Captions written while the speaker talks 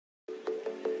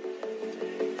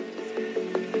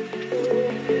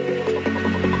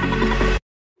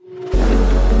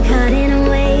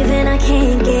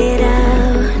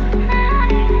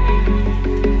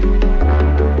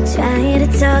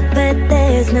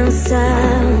no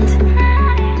sound.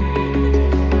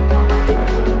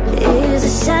 Ears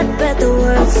are shut but the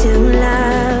world's too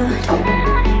loud.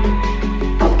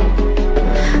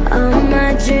 All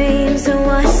my dreams are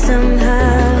washed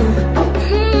somehow.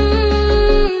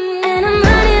 And I'm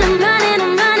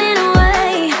running away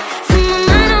from my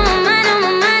mind, on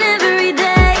my mind every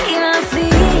day. My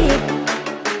feet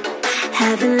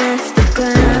haven't left the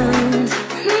ground.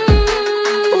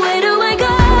 Where do I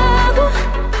go?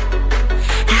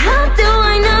 How do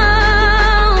I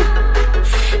know?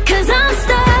 'Cause I'm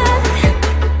stuck.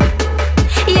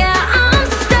 Yeah, I'm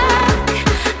stuck.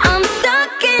 I'm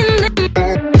stuck in the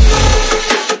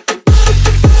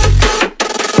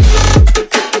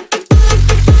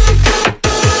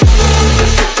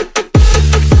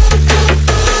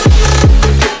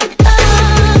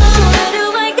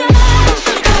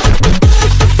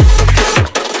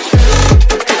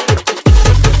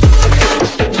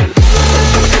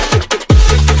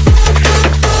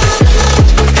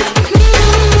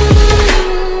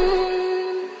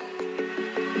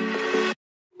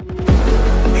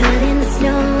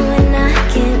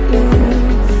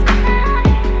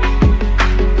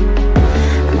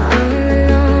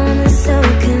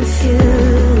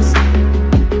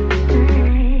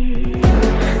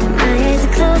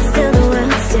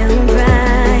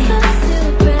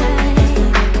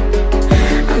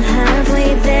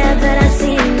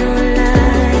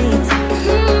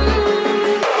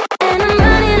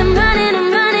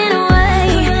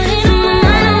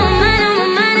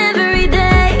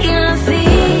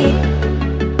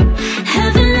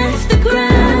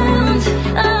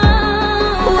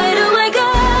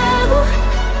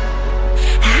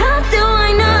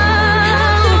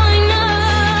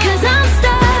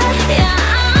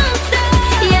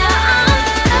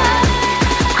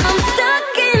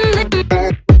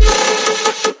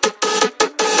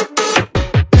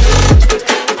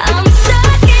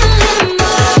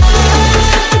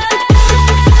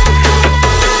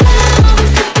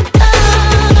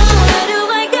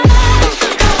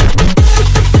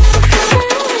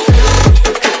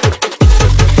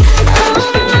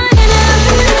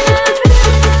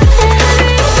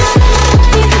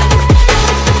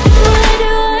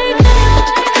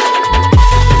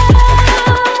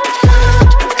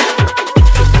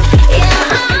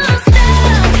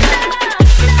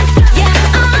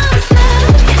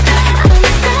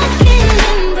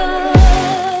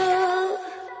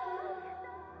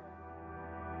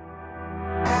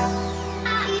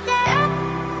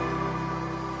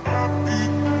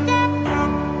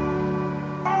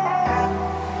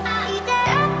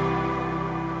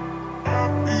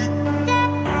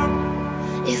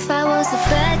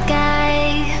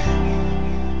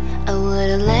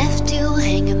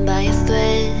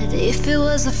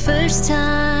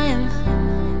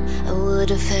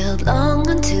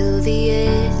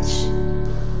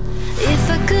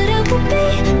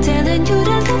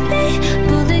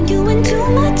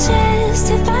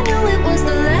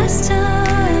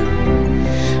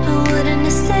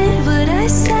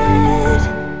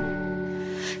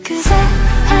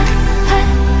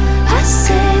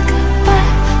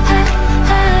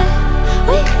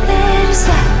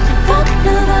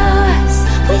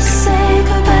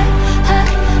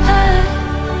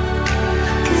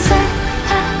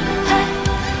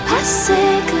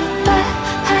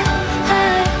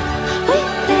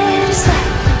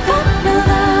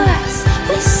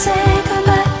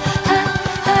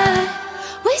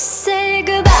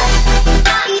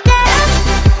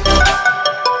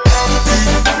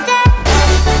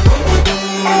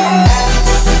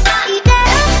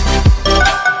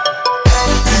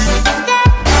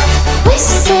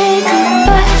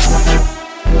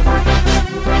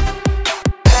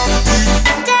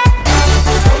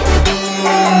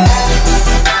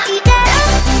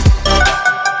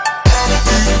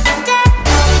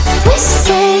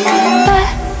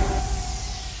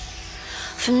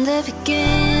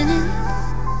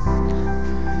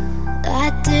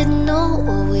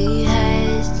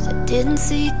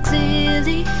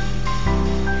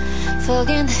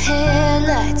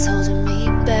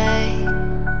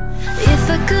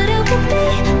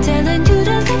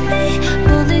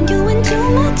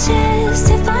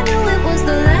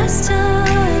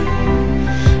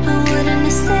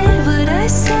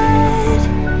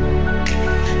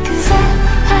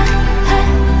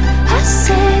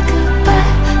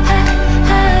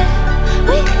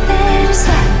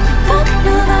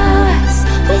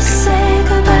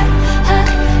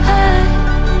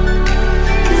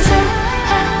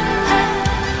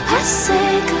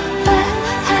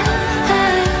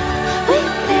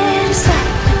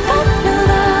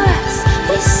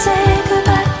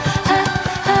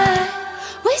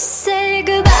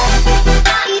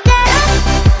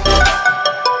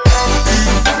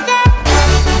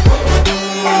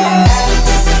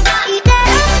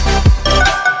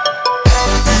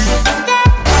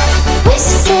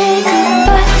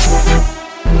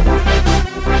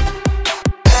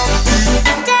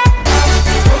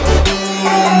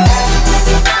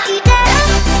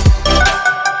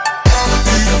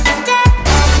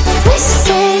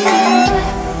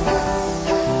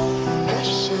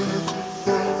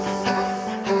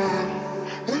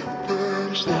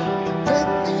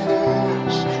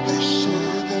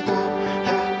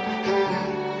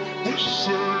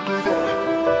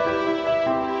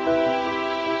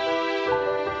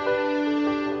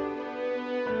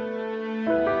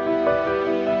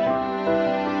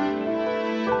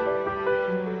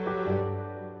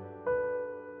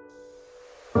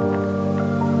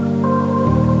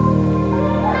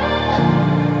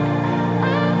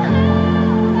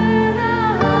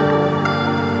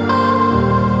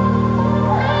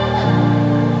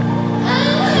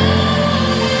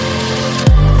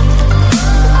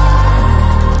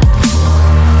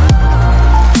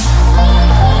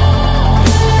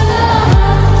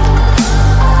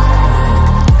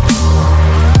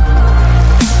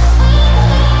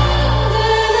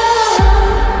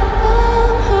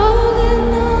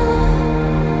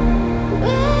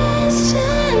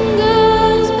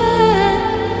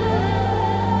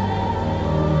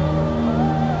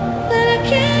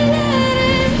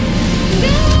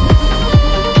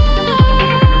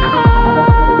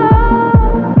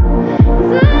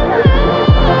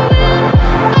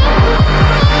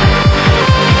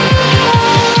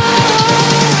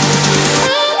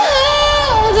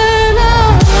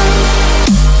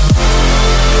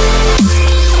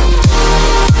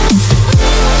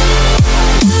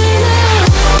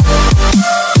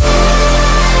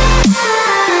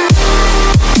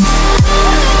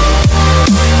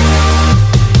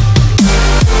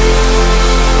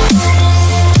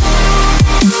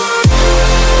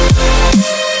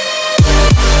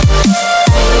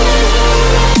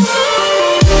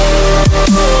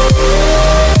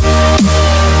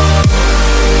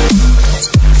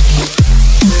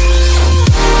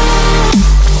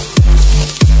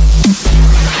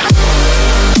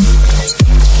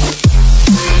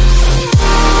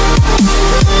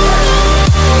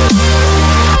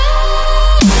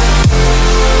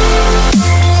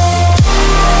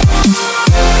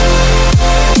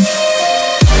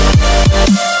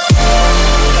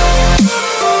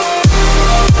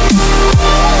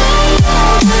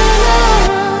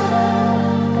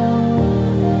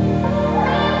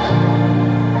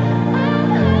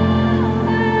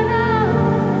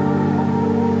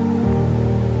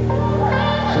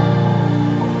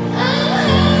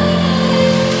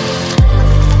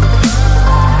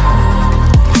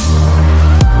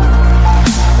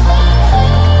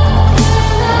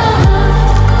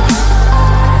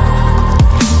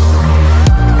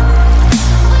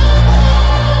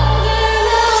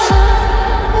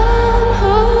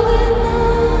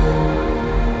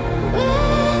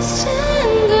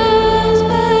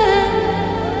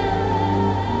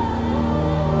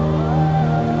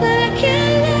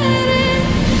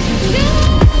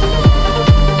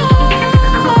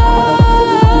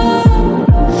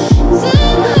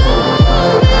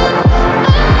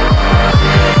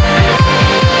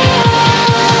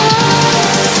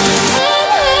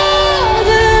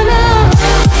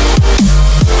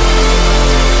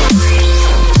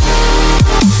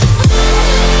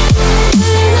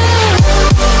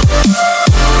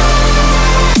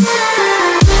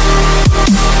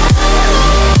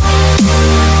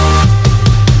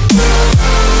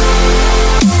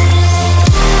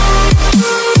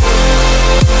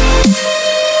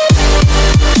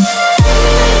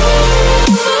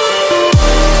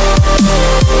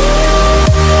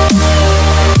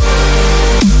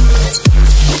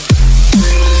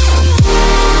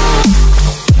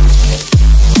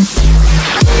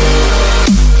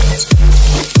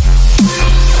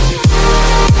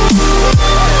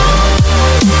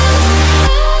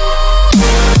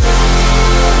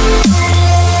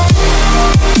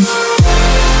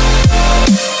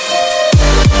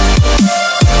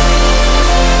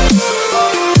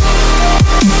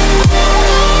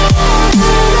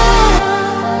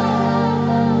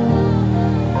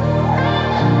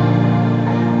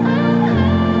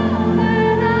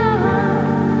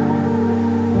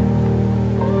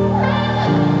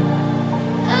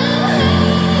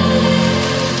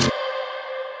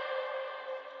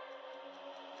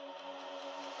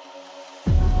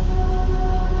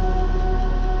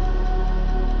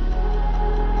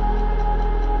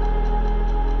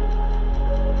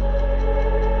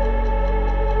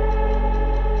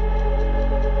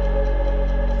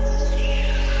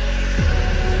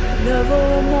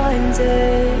Forever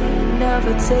reminded,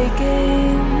 never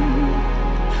taking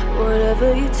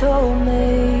whatever you told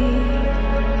me.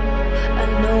 I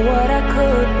know what I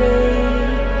could be,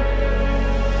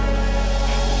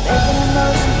 making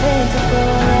emotion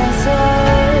paintable and so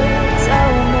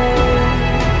tell me,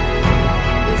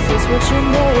 is this what you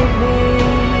made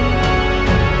me?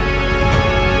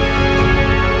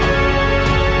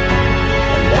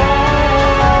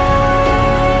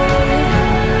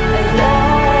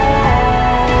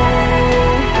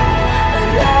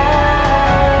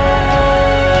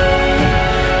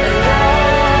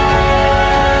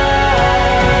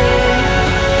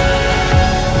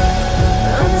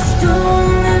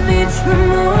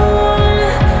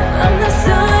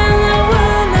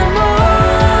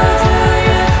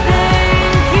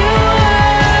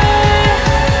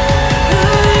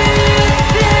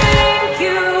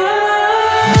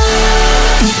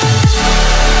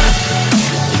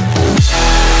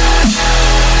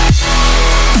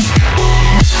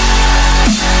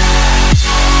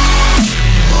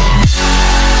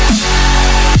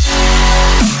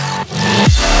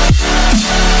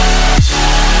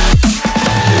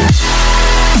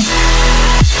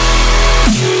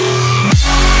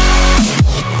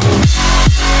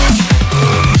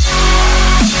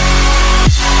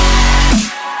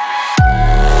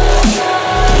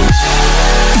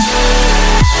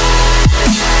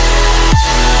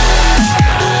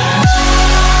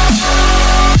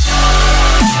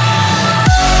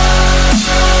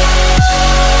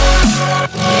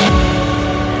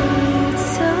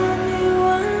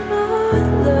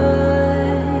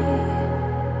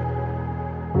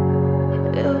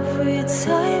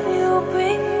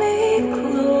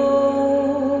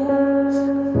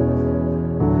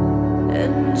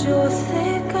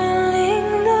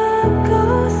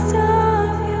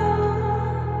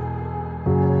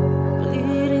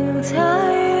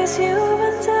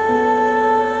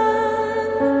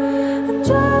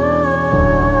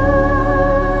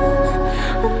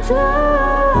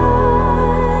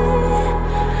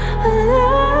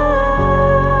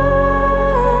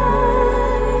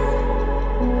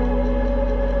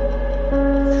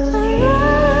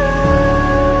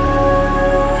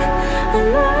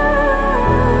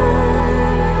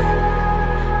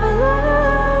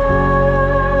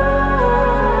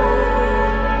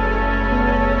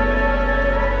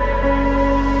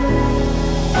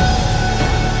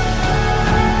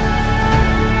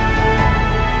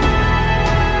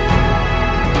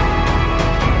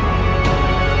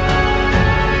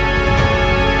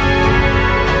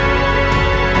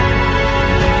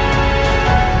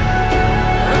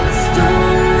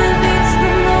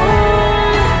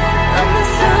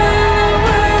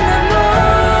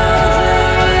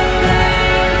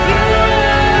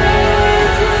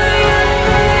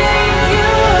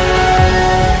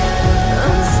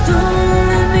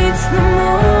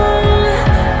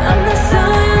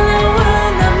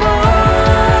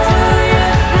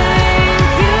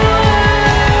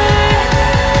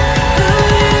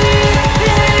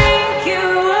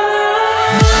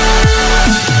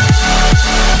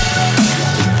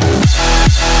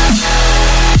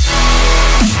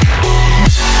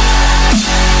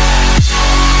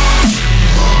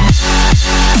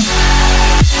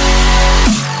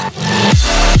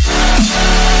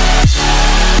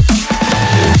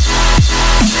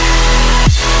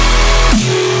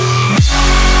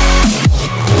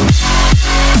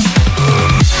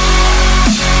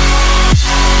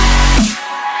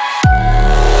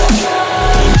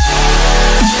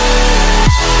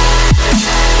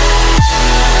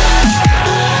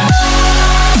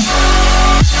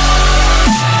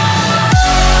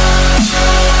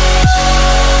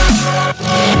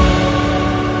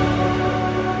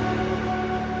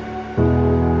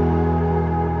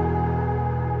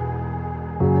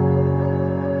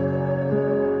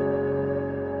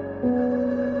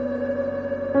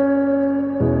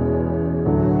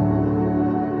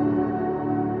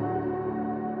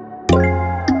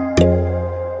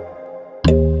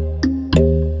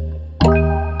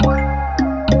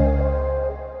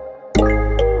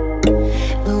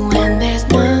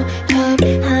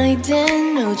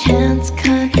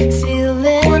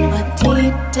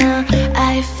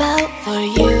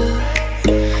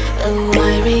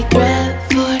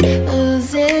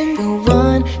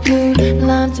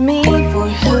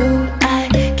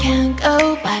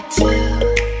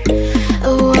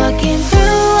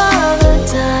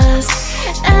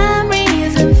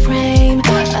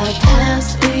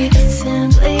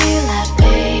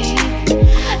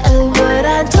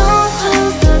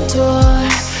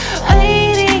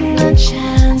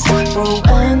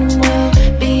 for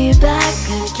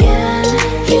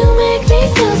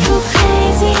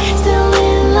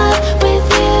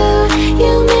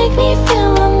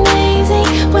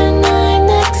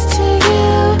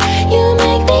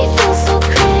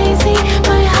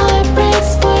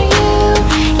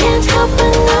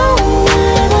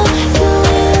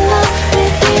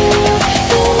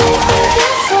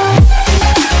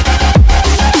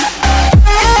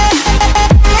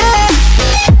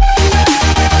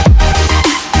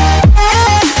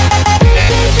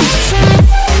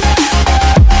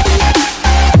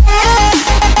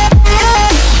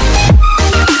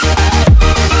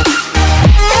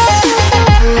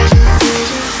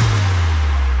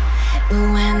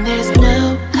And there's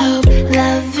no hope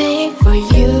loving for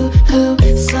you who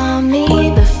saw me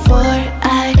before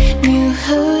I knew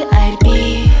who I'd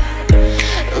be.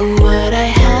 What I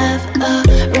have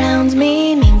around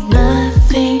me means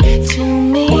nothing to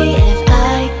me if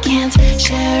I can't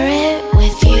share it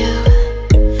with you.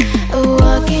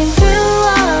 Walking through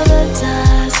all the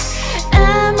dust,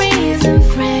 memories and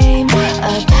frame,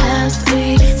 a past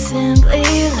we simply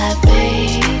let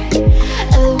fade.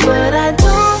 But I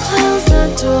don't close the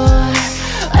door,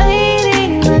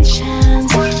 waiting the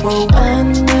chance for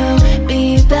one will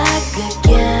be back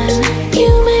again.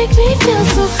 You make me feel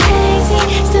so crazy,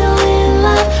 still in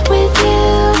love with you.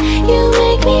 You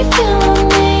make me feel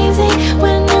amazing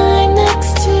when I'm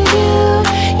next to you.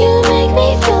 You make me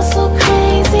feel so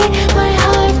crazy, my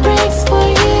heart breaks for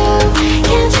you.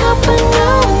 Can't help but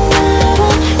know that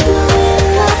I'm still in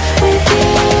love with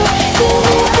you. You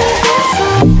make me feel so.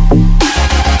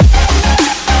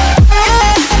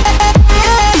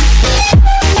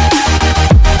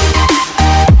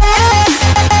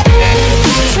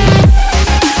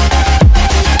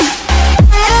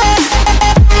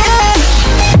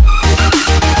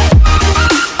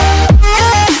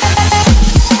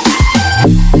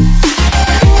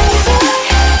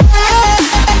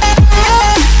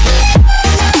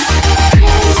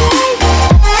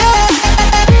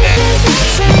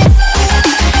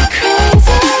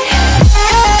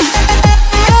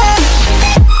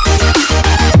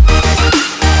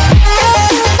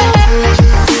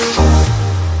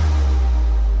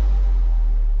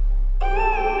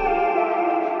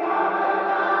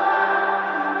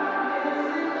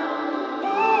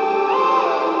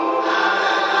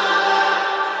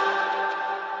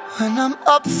 When I'm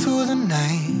up through the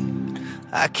night,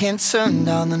 I can't turn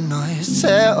down the noise,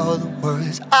 tear all the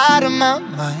words out of my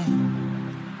mind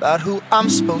about who I'm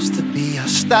supposed to be. I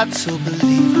start to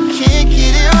believe I can't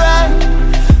get it right.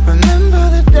 Remember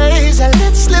the days I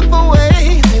let slip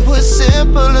away, they were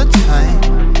simpler times.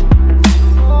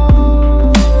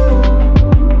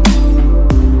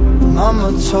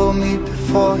 Mama told me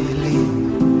before you leave,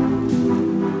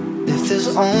 if there's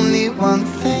only one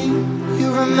thing you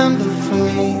remember from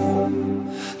me,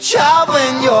 child,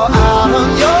 when you're out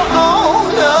on your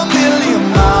own, a million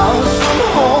miles from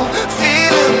home,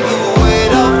 feeling the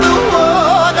weight of the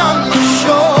world on your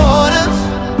shoulders.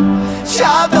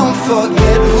 Child, don't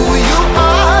forget who you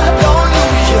are, don't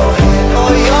lose your head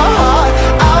or your heart.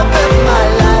 I'll bet my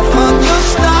life on your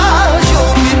stars,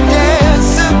 you'll be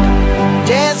dancing,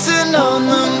 dancing on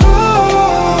the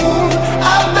moon.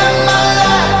 I'll bet my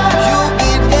life, you'll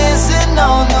be dancing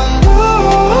on the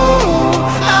moon.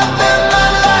 I'll bet my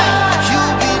life,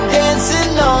 you'll be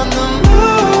dancing on the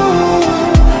moon.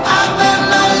 I'll bet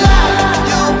my life,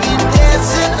 you'll be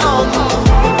dancing on the moon.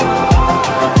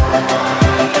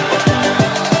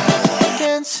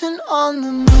 Dancing on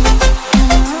the moon.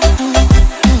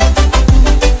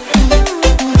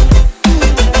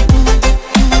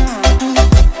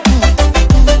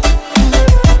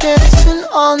 Dancing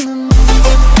on the moon.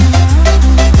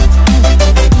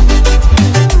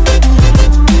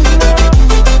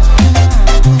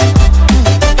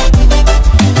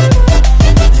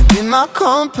 Maybe my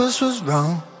compass was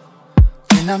wrong,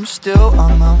 and I'm still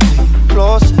on my way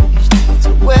closer each day to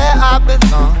where I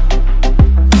belong.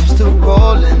 I'm still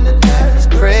rolling the dice,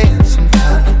 praying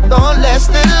sometimes it don't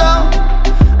last it long.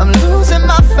 I'm losing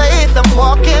my faith, I'm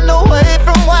walking away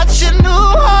from what you knew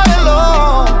all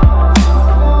along.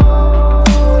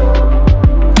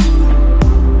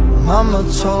 Mama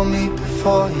told me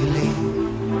before you leave,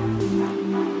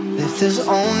 if there's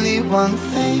only one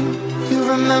thing you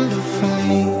remember from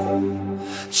me,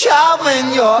 child,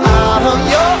 when you're out on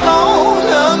your own,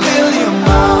 a million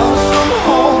miles from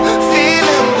home,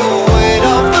 feeling the weight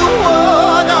of the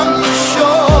world on your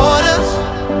shoulders.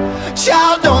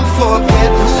 Child, don't forget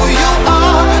who you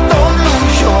are, don't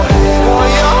lose your head or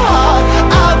your heart.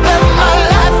 I'll bet my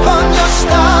life on your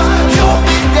stars, you'll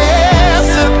be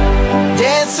dancing,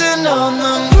 dancing on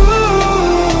the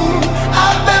moon.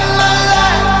 I'll bet my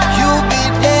life, you'll be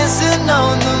dancing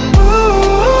on the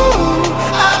moon.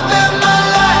 I'll bet my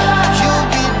life, you'll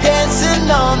be dancing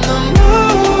on the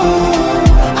moon.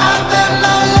 I'll bet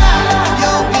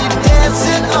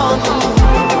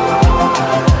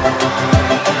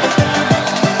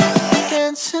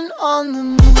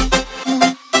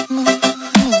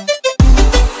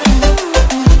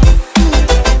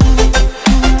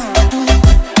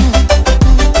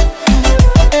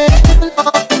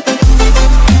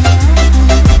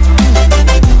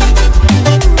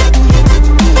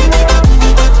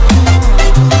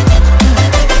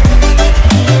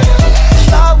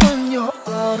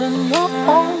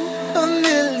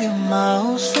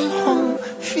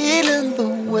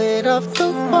of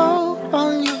the world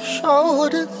on your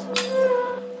shoulders.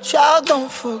 Child,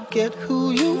 don't forget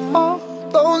who you are.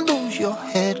 Don't lose your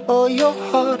head or your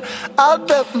heart. I'll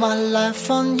bet my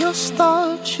life on your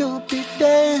stars. You'll be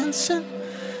dancing,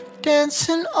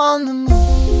 dancing on the moon.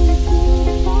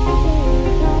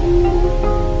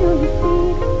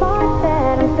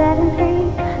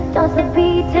 Does the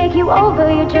beat take you over?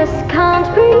 You just can't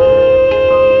breathe.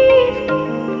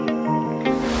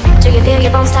 Do you feel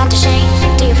your bones start to shake?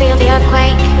 Do you feel the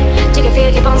earthquake? Do you feel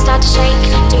your bones start to shake?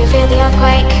 Do you feel the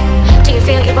earthquake? Do you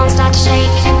feel your bones start to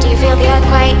shake? Do you feel the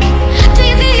earthquake? Do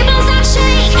you feel your bones start to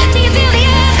shake? Do you feel the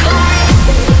earthquake? Do you feel your bones start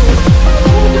to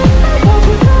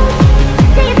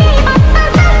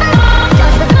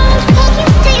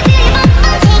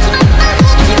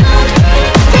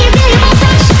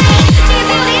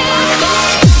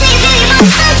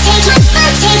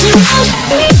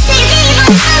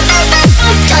shake?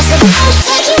 Does the bones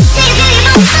take you? Do you feel your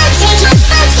bones start to shake? Do you feel your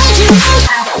bones start to shake? Do you feel the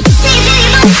earthquake? Do you feel your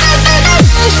bones start to take you? Take you out? Do you feel your bones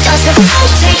start to shake? Does the bones take you? Do you feel your bones start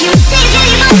to take you? Take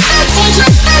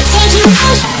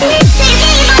you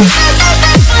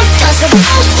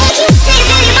out? Do you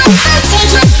feel your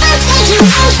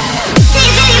bones start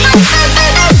to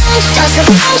shake? Does the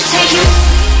bones take you?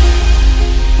 Do you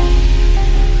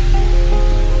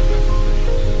feel your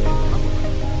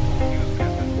bones start to take you? Take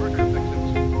you out? Do you feel your bones start to shake? Does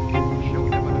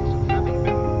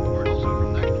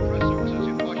the bones take you?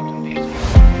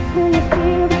 Do you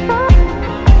feel your bones start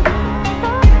to take you?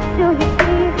 Take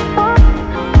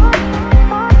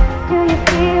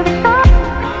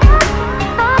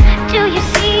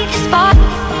you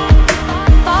out?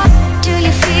 Do you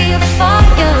feel your bones start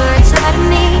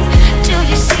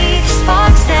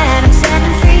to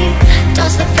shake?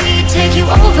 Does the bones take you?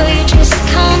 Over, you just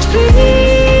can't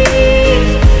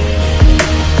breathe.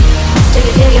 Do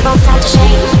you feel your bones start to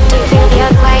shake? Do you feel the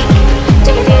earthquake?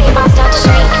 Do you feel your bones start to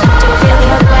shake? Do you feel the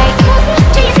earthquake?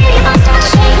 Do you feel your bones start to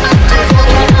shake? Do you feel the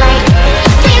earthquake?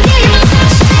 Do you feel your bones start to shake? Do you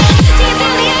feel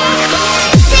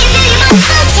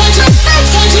the earthquake?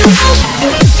 Do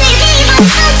you feel your bones start to take you? Take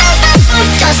you out? Do you feel your bones start to shake?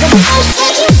 Does the bones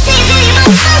take you? Do you feel your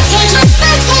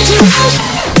bones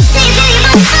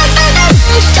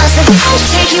start to take you? Take you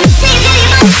out? Do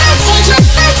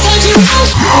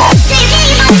you feel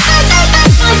your bones start to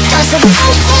shake? Does the bones take you? Do you feel your bones start to take you? Take you out? Do you feel your bones start to shake? Does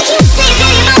the bones take you? Do you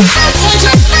feel your bones start to take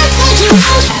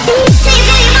you?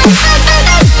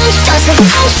 Take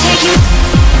you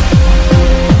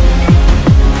out?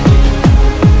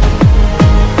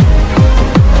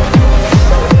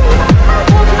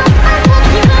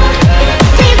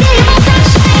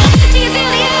 Do you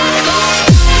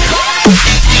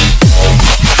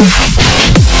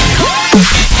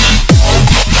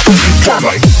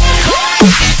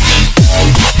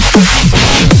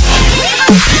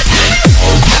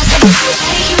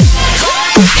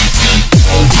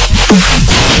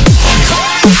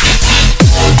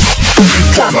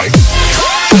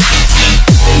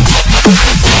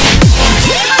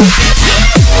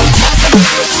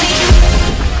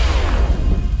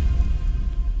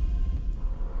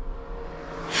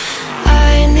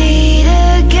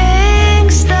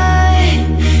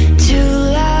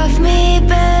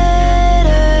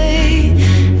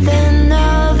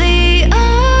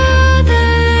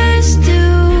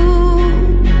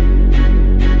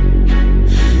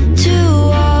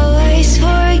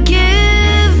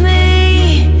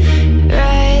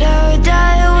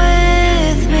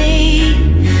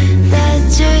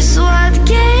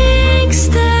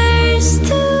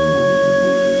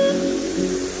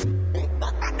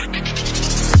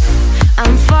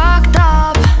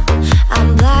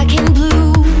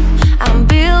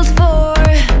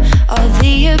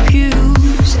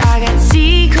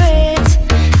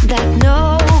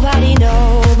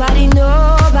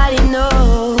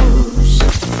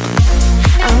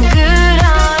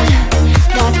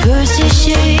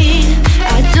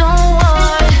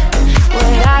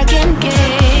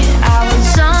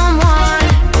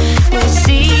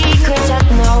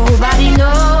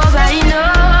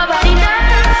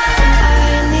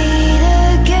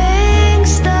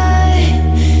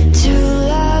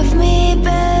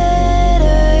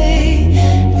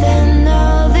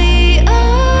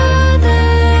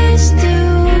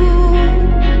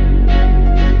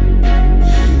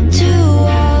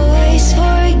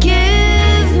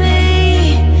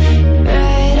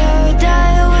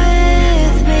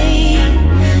bones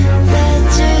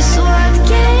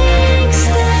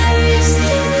start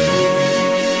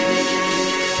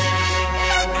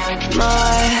to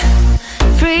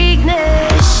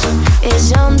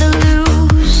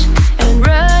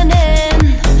shake?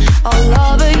 Does the bones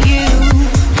take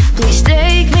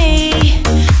you?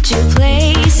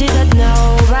 That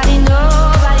nobody,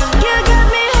 you got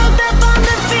me hooked up on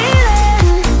the feeling.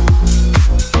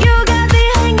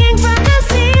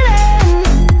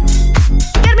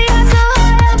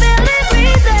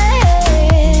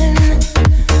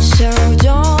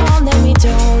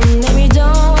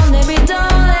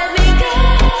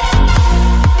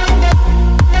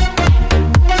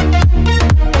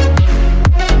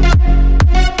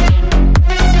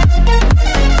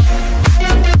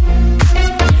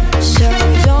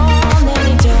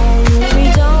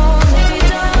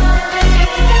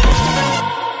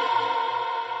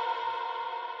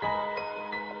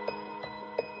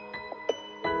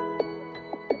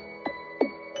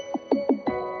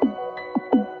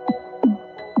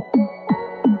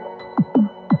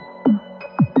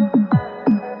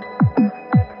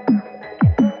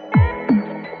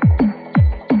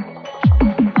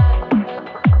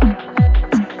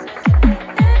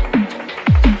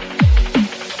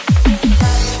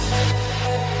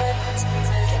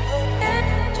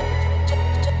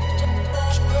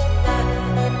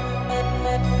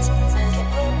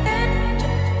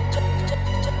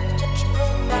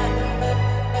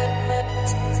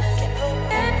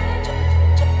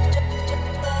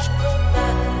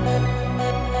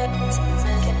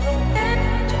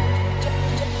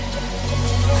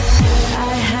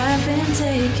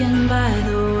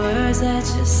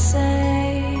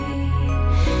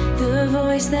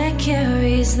 that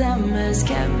carries them has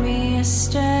kept me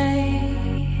astray.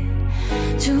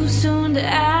 Too soon to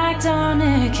act on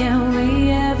it, can we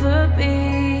ever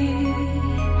be?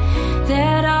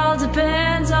 That all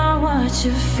depends on what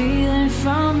you're feeling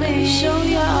from me. Let me show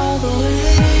you all the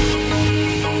way.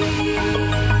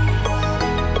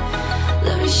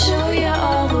 Let me show you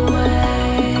all the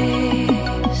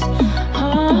ways.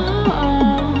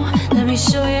 Oh, let me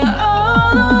show you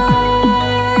all the ways.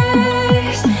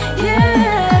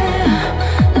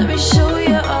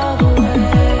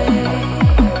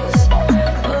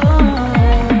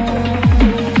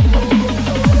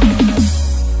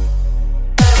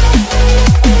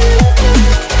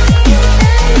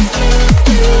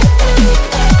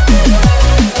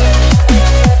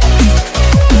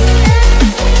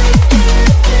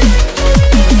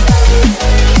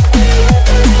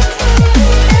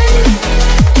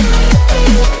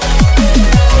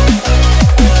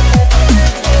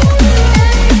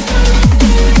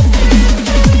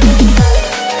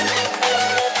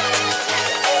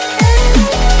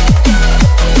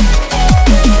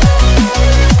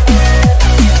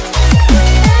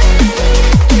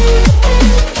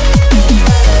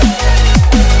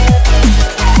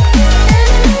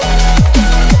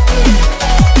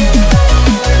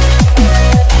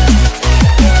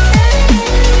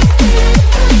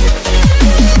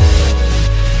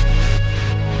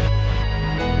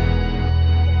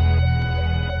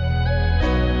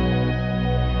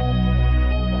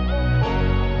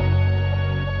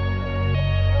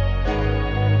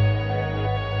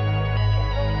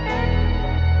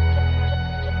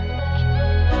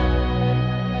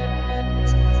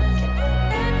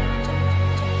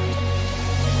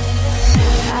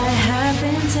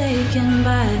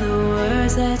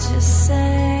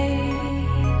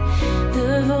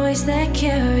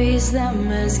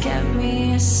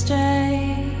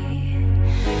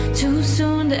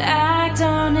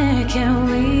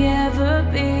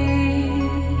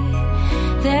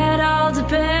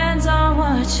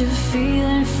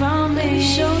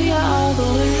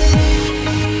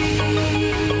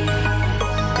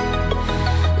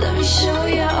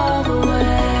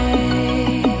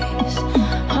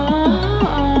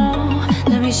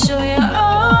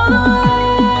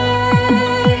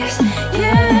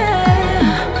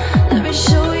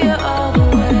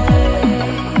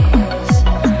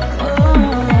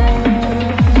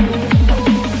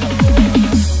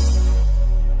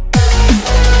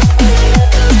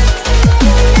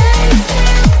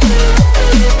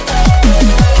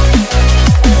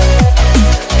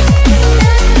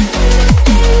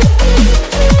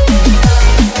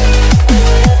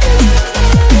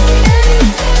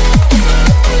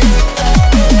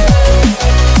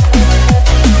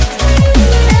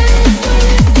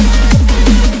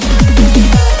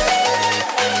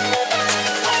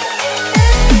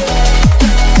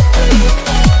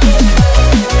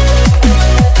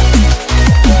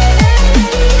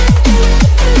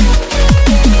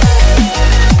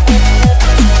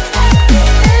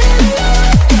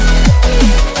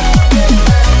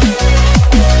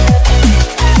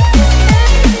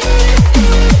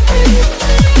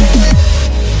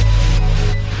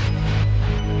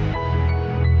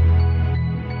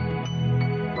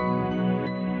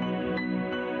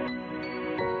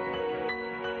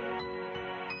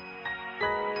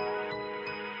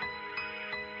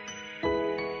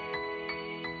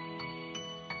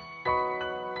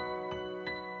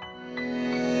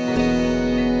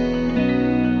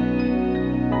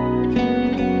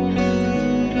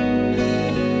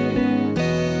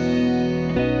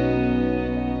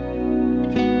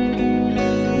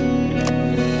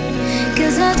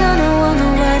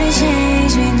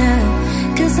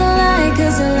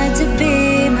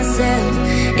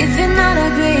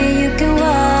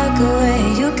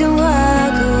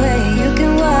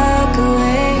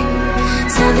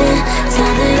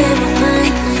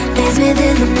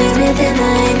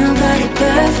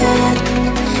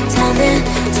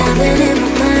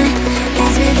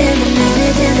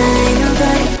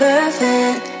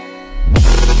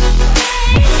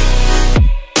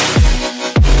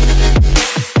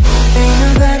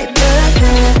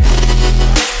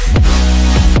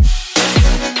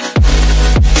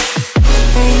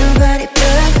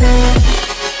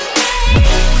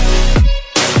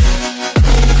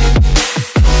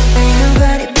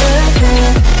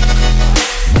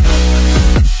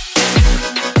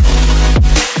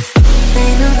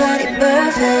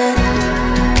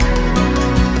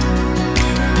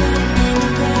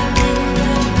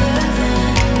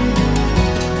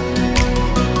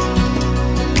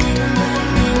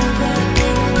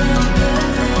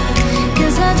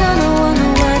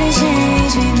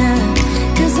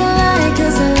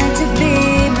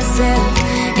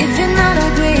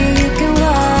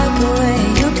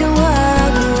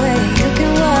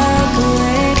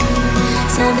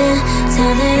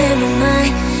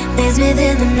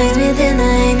 makes me think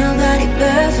that ain't nobody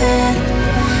perfect.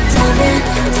 Something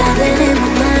in my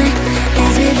mind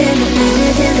makes me think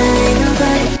that ain't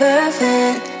nobody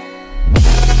perfect.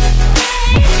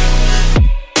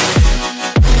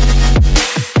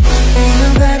 Ain't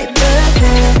nobody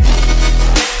perfect.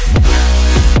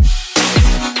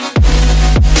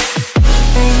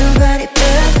 Ain't nobody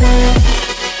perfect.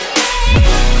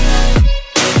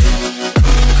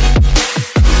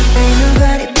 Ain't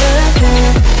nobody perfect. Ain't nobody perfect.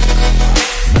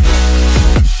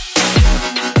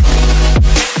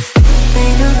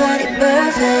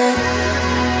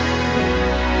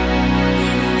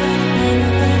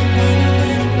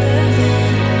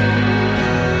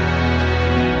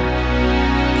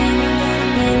 Ain't nobody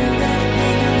perfect.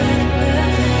 Ain't nobody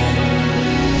perfect.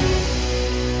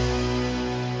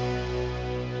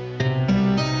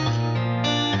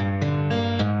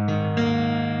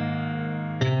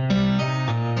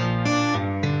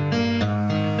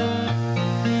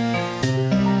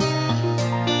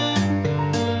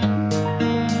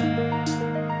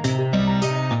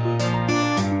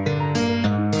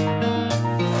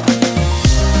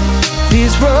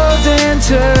 These roads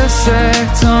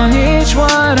intersect, on each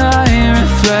one I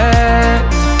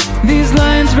reflect. These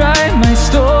lines write my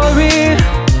story.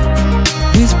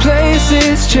 These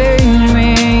places change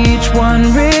me, each one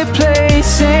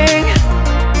replacing.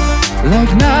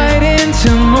 Like night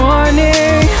into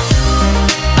morning,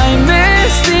 I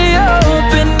miss the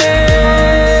open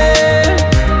air,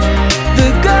 the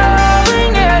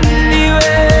going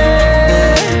anywhere,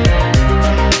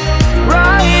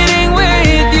 riding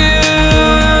with you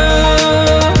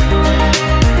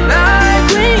like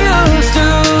we used to.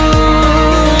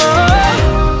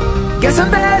 Guess I'm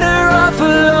better off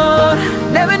alone,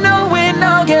 never know when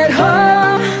I'll get home.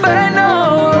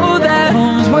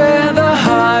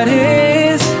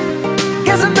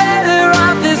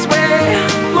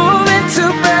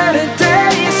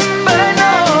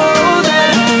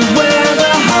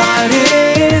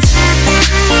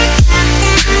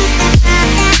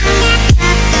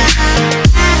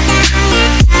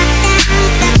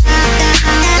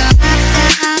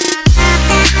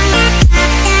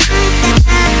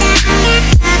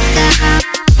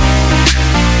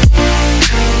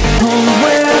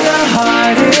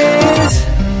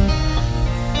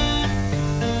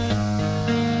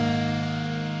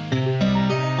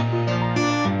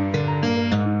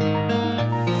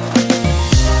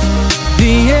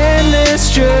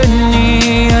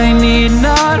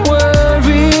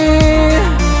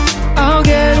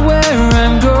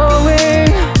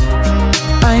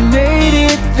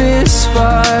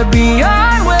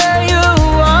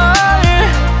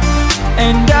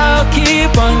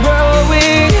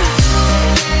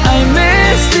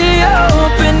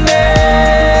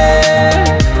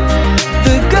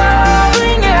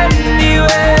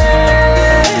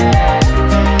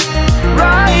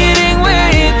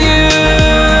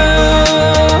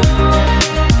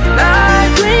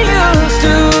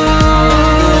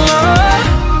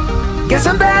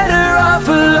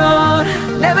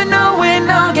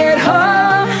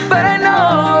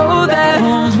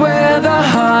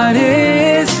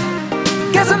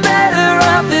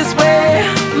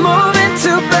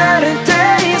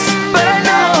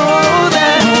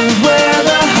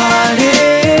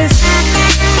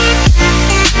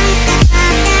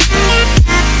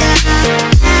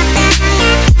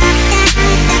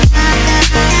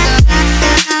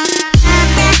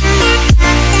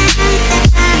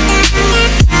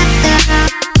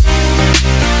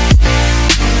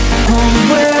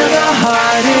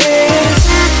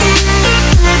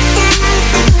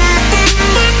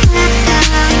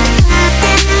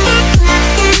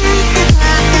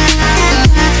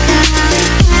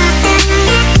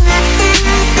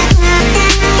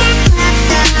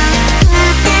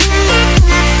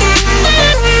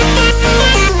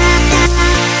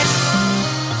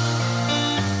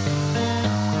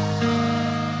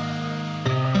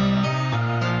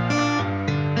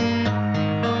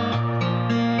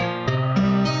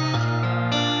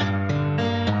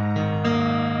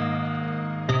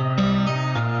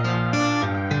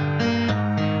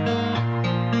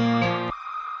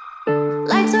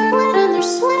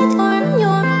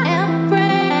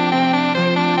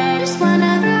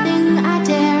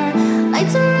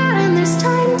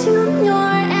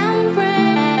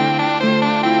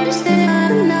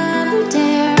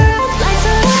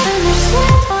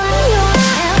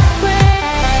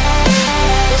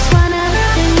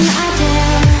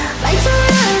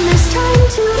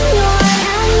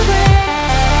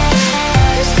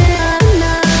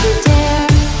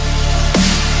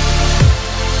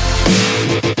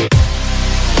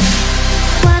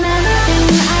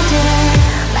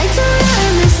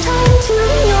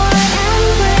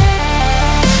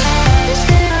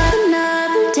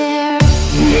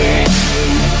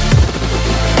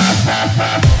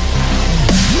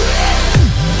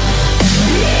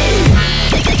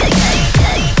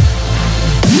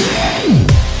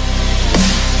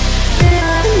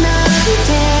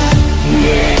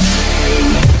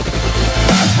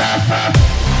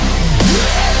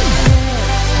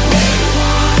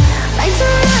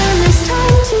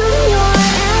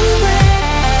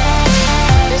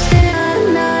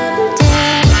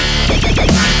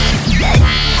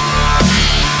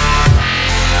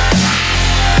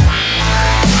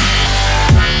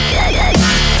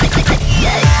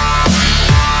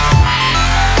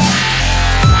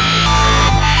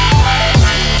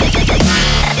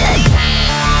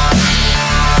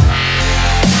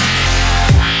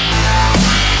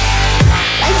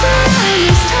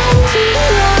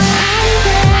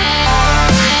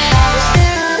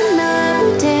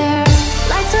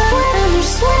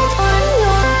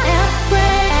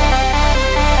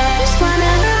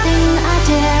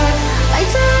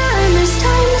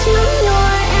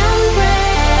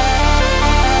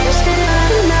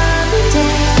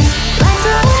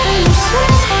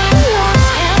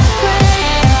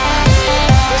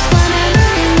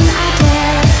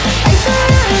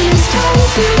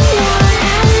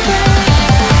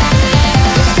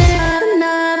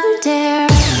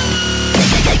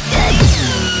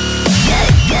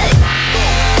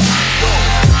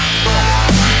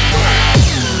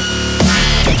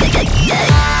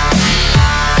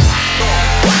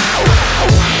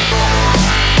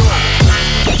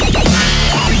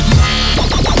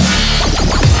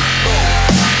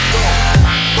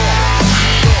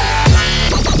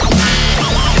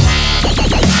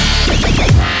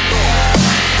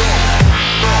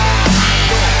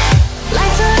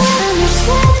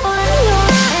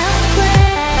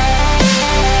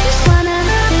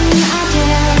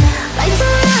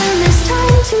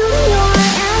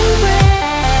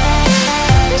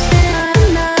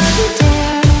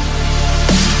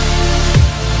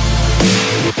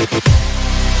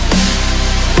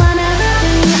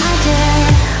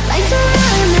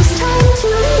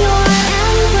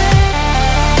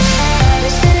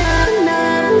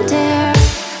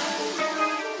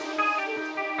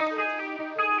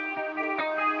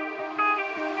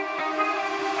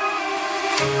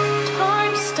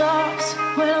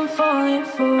 falling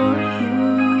for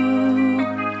you.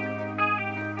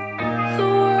 The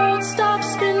world stops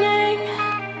spinning,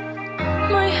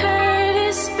 my head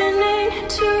is spinning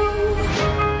too.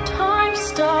 Time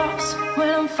stops when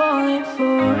I'm falling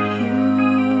for you.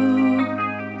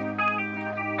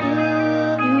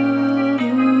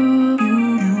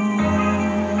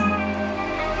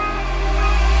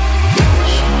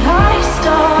 Should I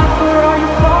stop or are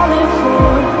you falling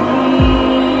for me?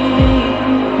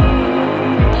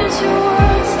 Does your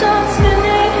world stop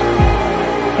spinning?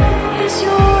 Is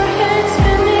your head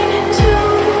spinning too?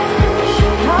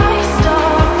 Should I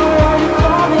stop or are you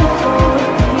falling for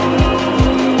me?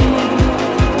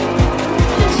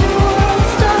 Does your world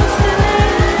stop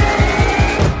spinning?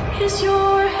 Is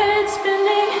your head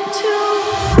spinning too?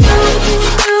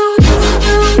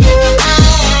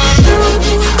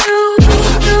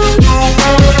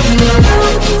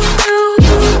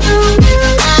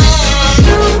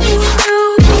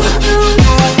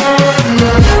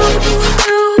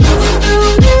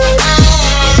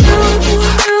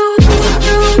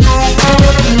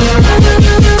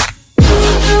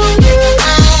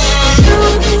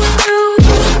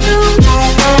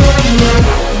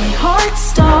 My heart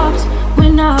stopped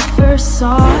when I first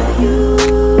saw you.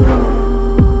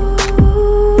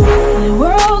 My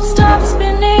world stopped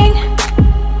spinning.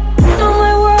 Now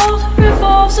my world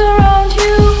revolves around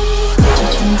you.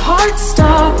 Did your heart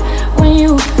stop when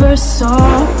you first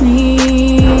saw me?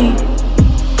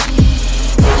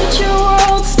 Did your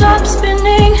world stop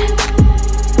spinning?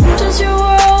 Does your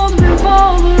world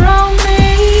revolve around me?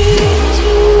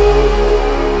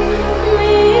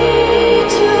 Me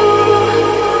too.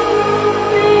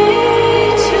 Me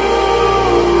too.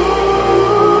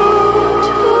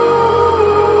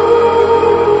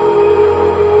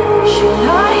 Should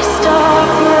I stop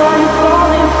or are you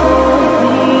falling for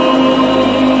me?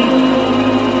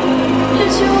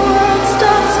 Is your world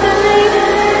stop spinning?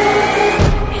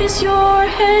 Is your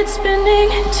head spinning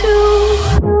too?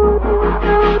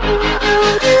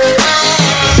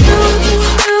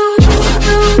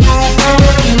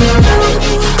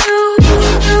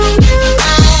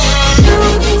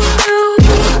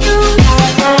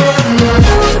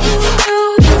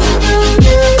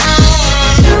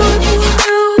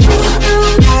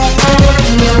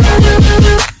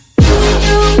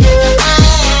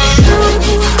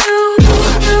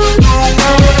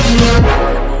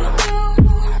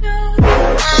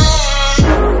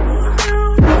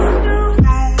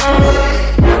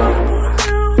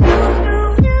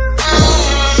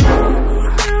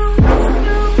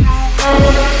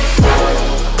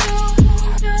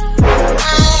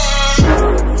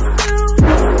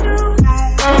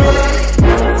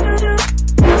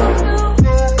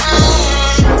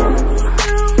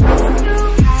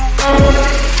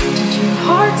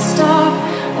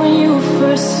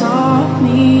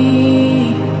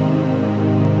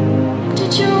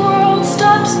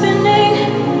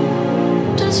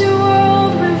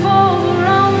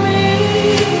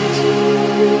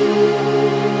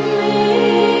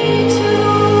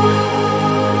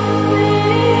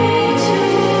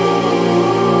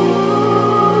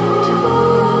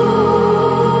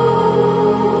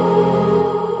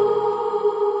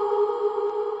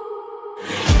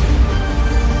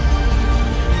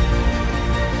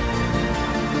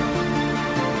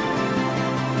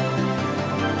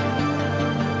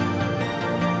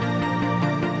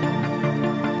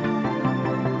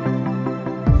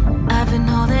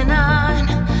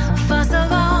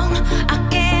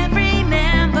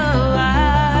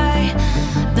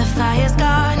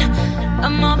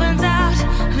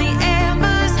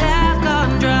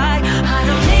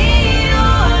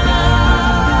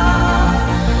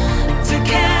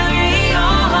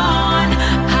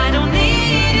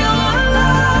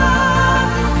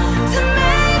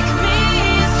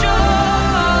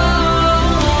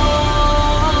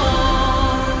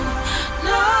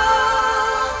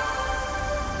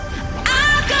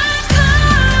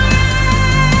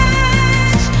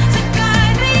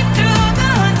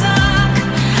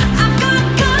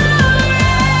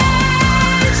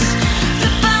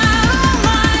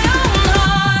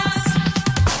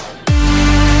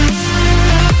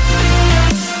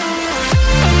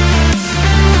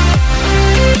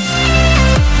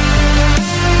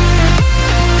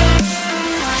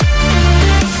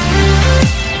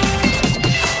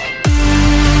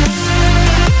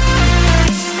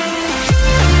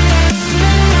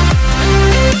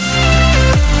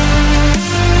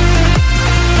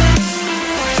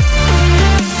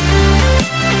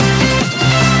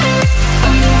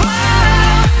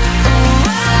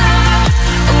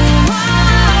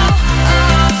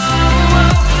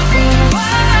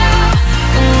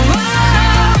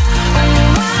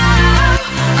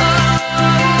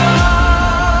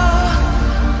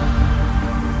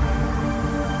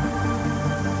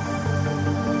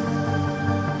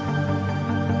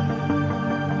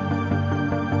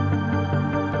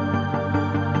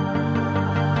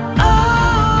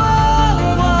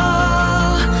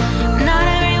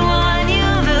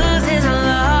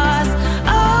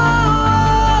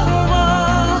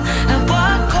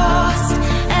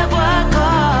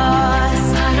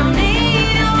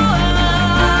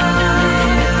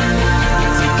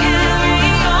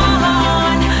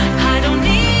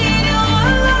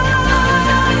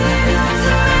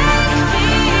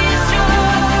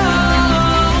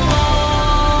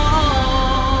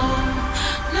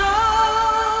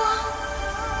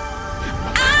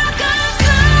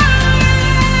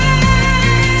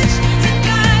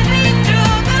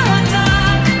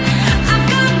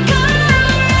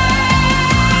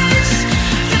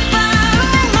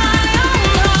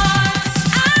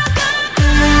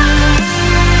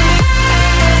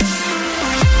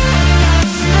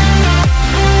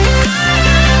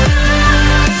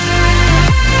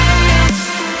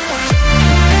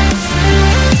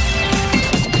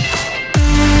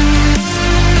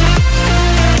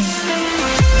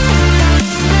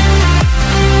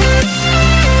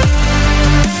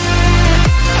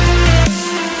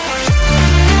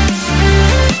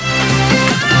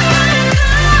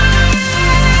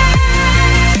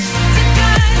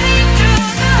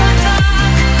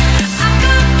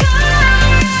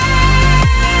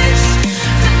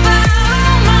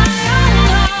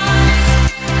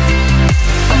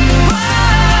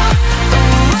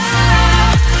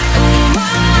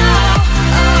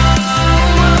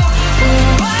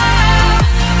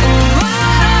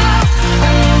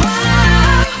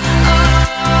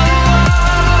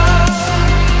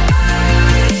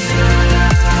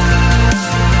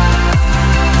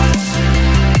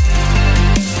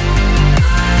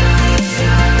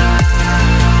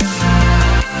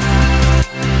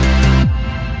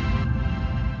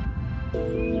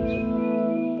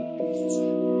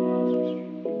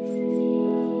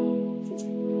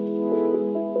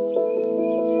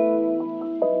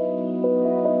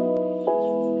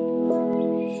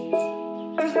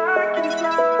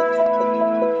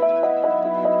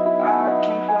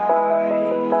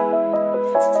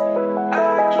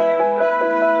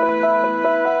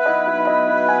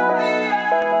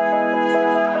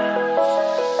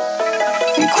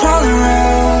 I'm crawling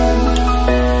around,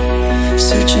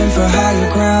 searching for higher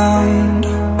ground.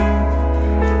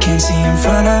 Can't see in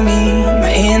front of me,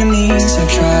 my enemies.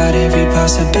 I've tried every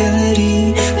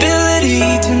possibility,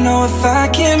 ability to know if I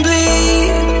can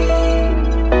bleed.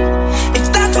 If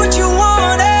that's what you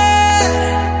wanted,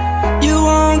 you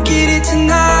won't get it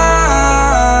tonight.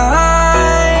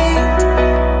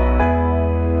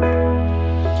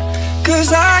 'Cause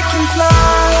I can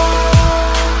fly,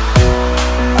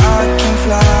 I can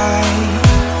fly.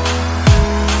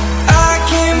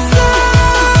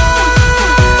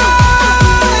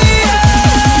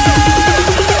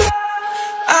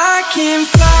 Can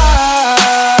fly.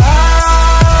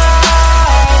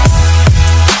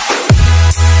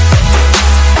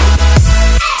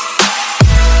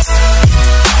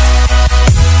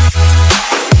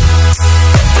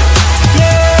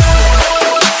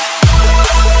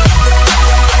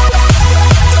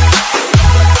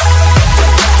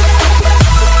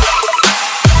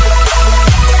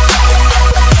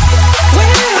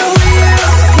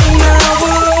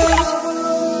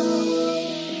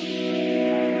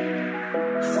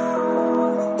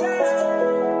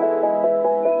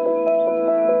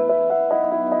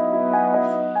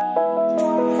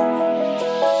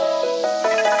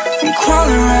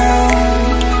 Crawling around,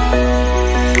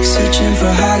 searching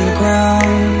for higher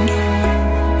ground.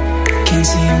 Can't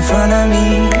see in front of me,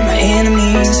 my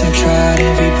enemies. I've tried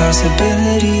every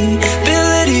possibility,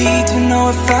 ability to know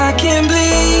if I can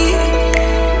bleed.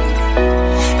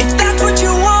 If that's what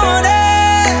you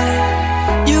wanted,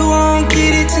 you won't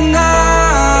get it tonight.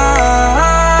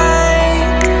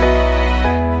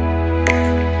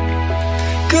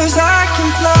 'Cause I can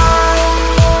fly,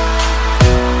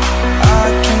 I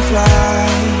can fly.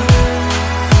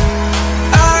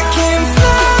 I can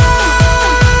fly.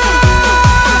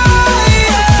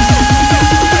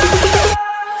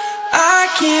 I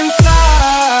can fly.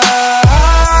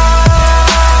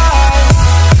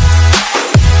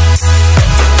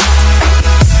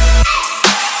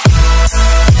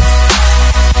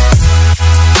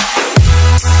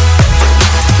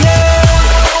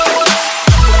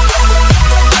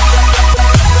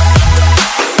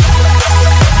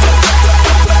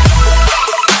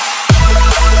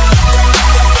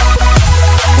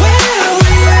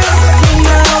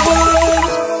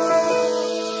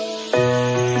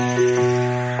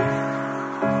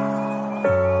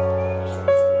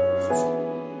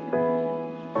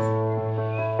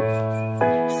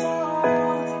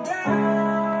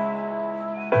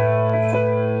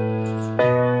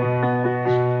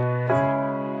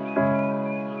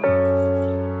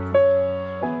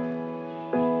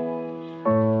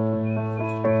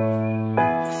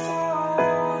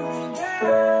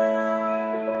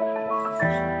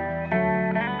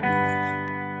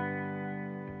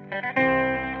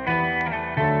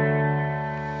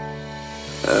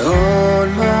 On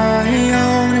my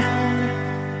own,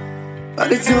 but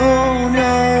I don't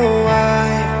know why.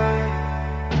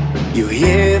 You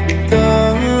hit the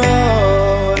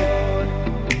road,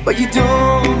 but you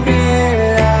don't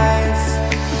realize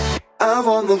I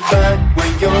won't look back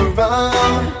when you're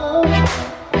around.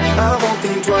 I won't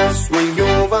think twice when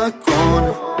you're gone.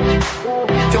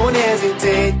 Don't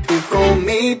hesitate to call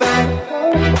me back,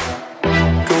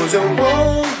 'cause I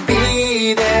won't be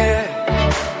there.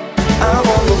 I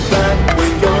won't look back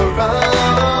when you're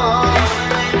around.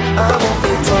 I won't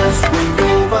think twice when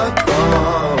you're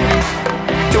gone.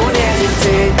 Don't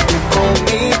hesitate to call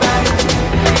me back,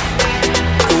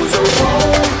 'cause I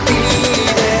won't be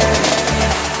there.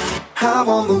 I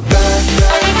won't look back.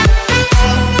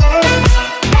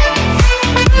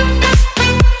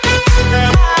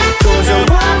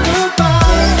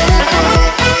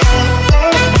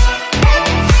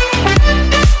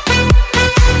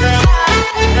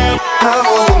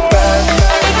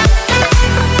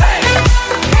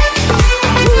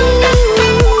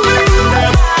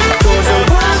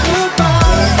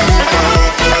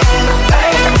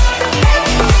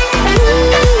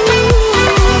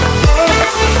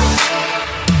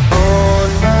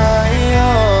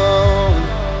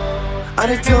 I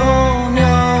don't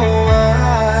know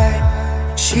why.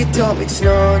 She told me it's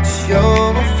not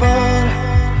your fault,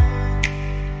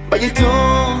 but you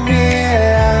don't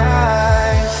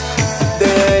realize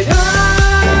that I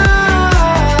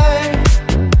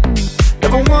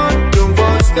never wonder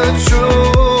what's the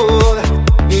truth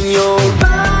in your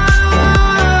eyes.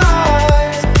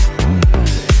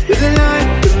 There's a light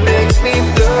that makes me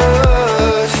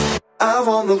blush. I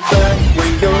won't look back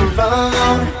when you're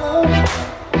around.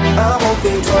 I won't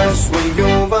think twice when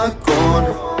you're gone.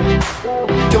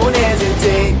 Don't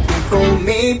hesitate to call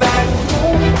me back,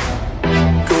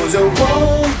 'cause I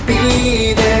won't be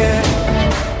there.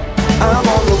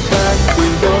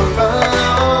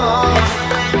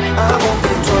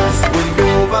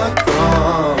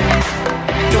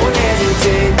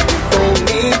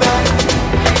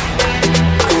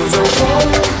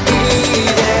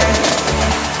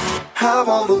 I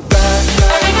won't look back.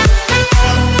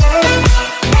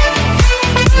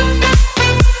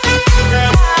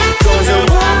 Cause I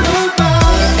won't look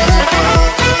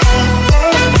back.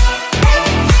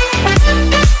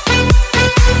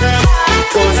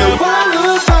 Cause I won't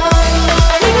look back.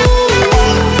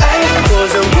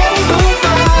 Cause I won't look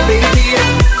back, baby,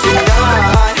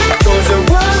 tonight. Cause I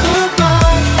won't look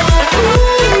back.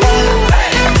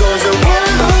 Cause I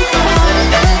won't look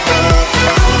back.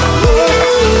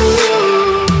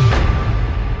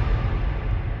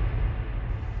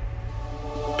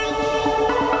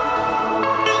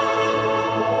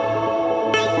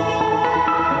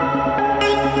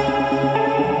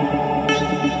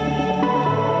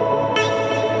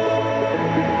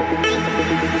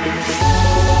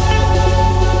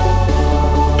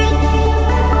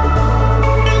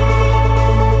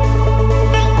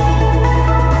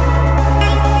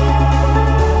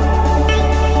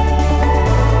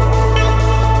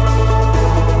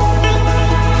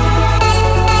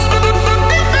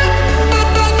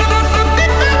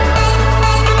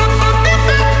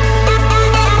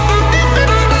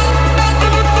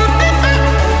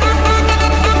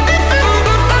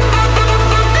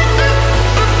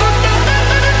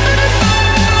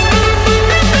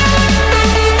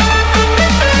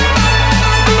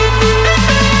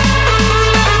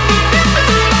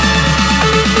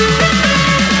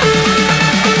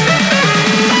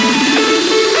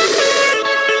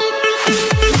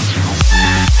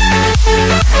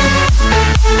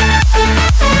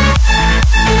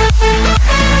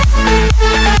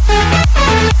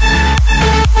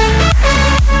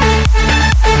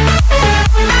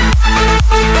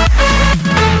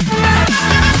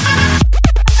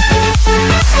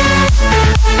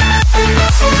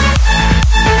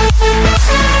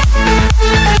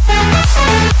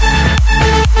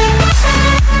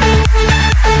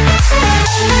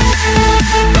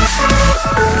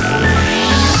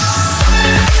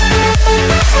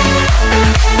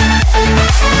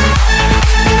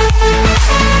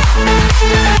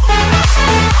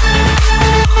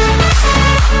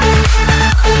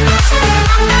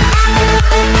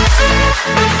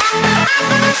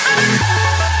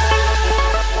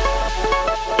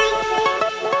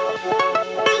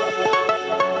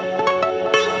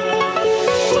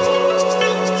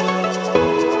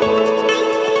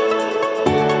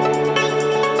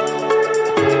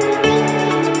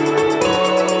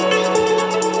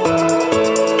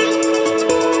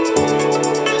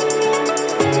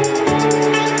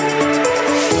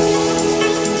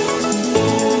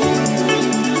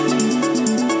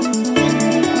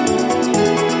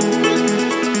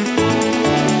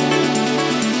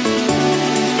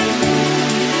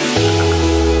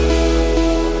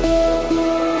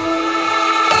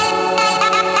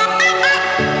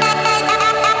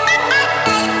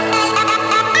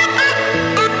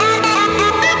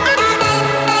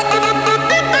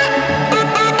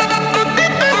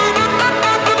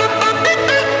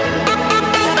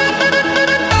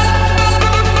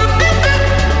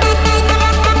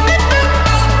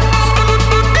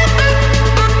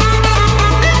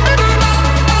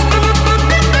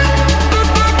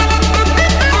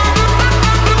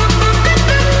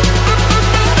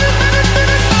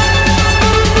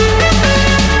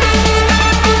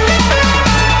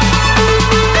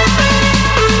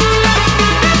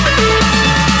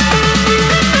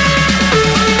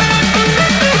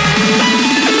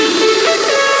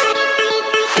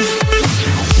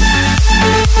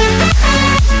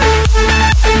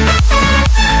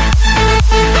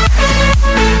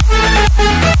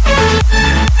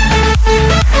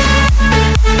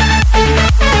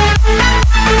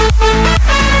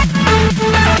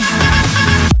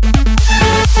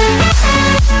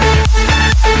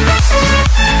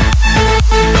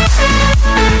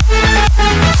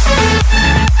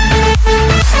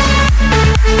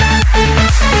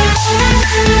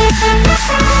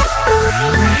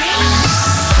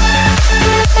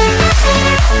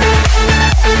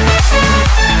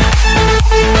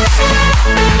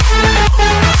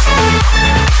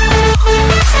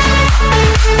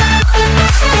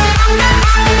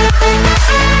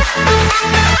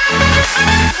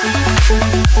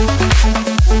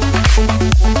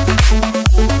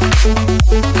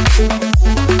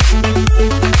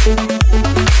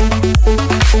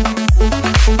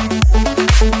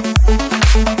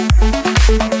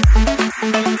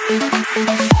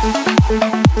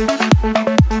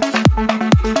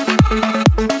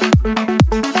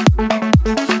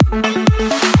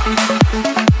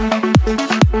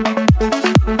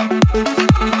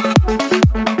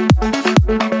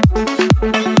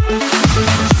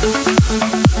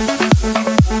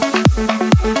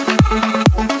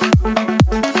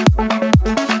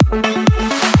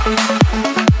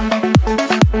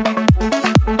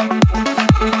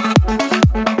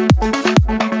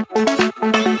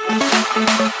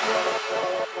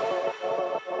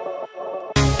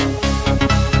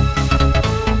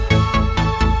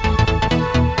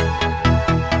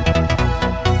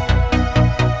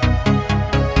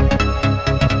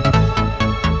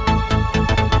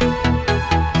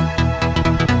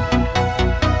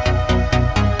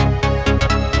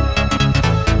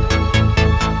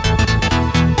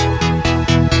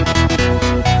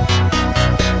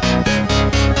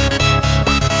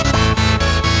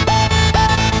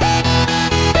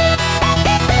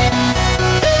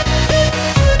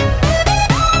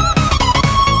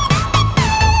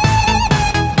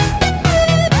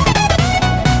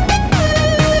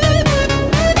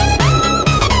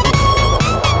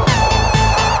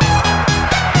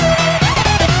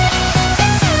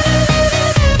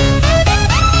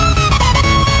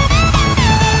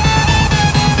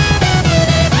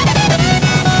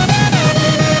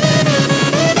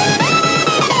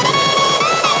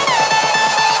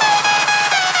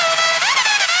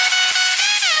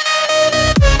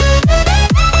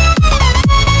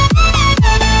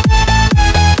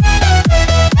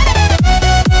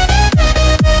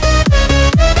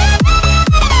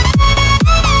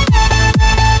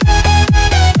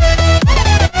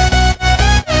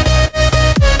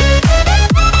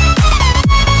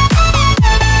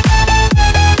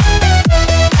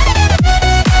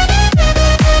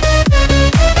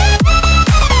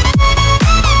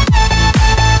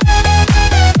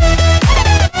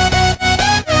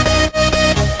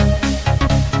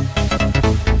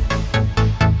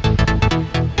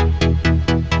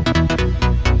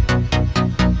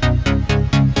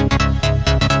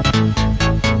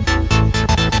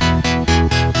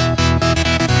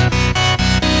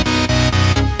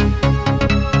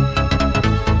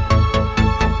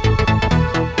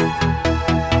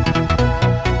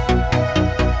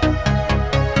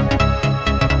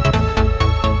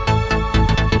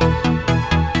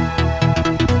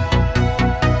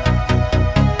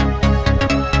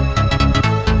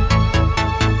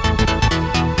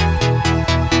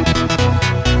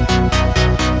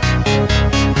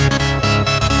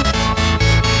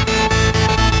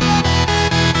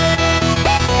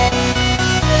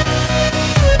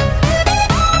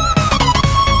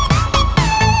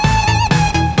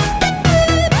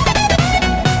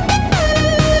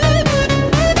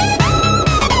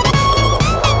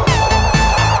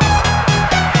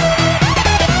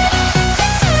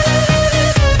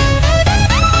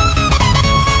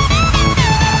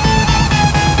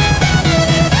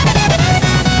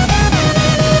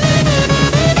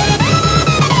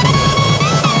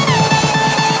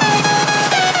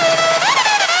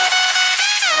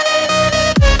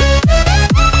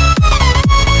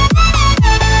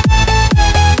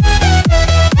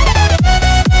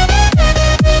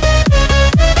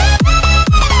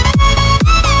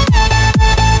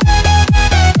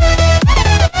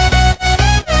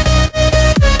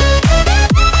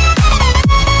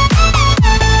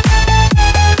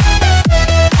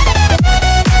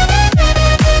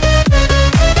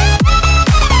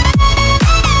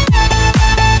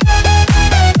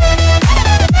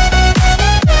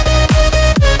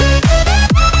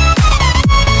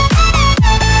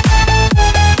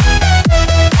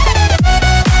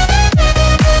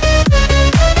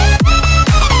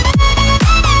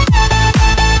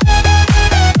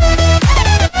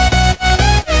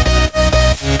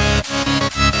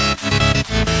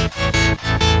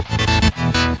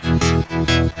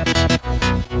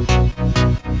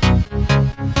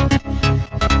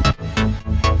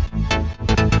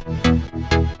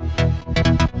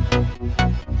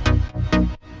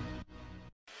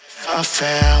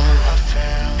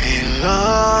 and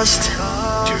lost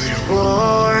to the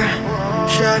war.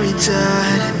 Shot me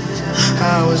dead,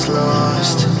 I was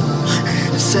lost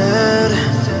and sad.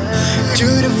 To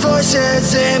the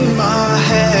voices in my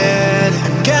head,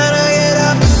 I'm gonna get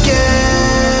up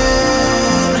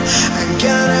again. I'm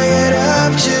gonna get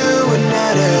up to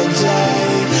another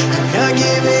day. I'm not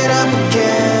giving up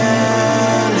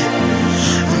again.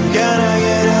 I'm gonna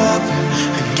get up,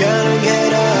 I'm gonna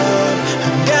get up,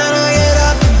 I'm gonna get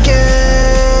up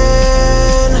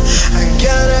again. I'm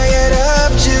gonna get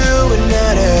up to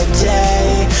another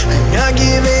day. I'm not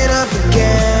giving up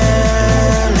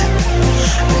again.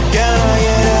 I'm gonna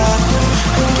get up,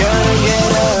 I'm gonna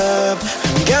get up,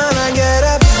 I'm gonna get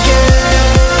up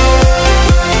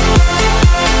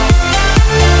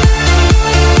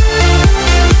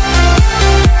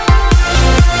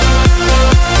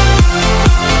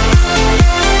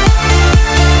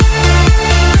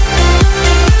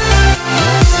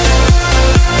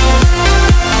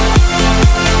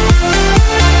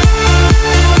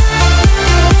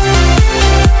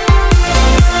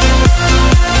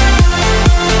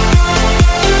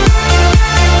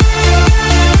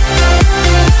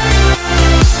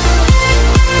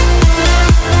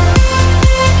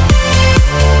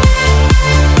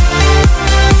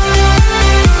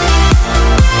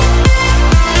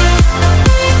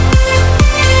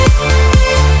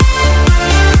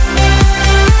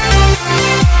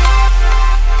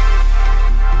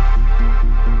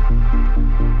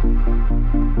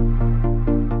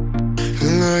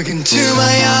Look into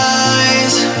my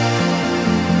eyes.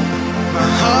 My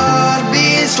heart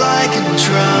beats like a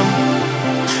drum.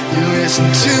 You listen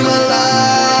to my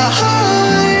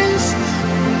lies.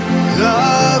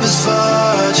 Love is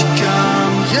far to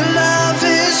come. Your love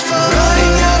is far.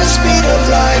 Running at the speed of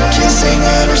light, kissing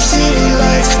under city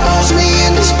lights. Calls me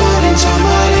in this morning time,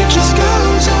 it just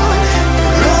goes on.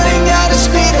 Running at the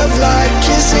speed of light,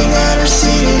 kissing under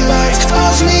city lights.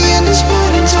 Calls me in this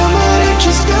morning time, it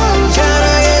just goes on.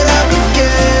 Gotta get up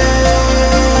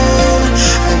again.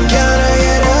 I'm gonna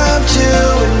get up to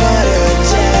another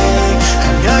day.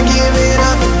 I'm not giving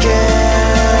up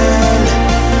again.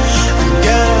 I'm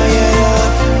gonna get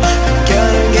up, I'm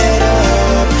gonna get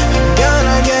up, I'm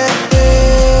gonna get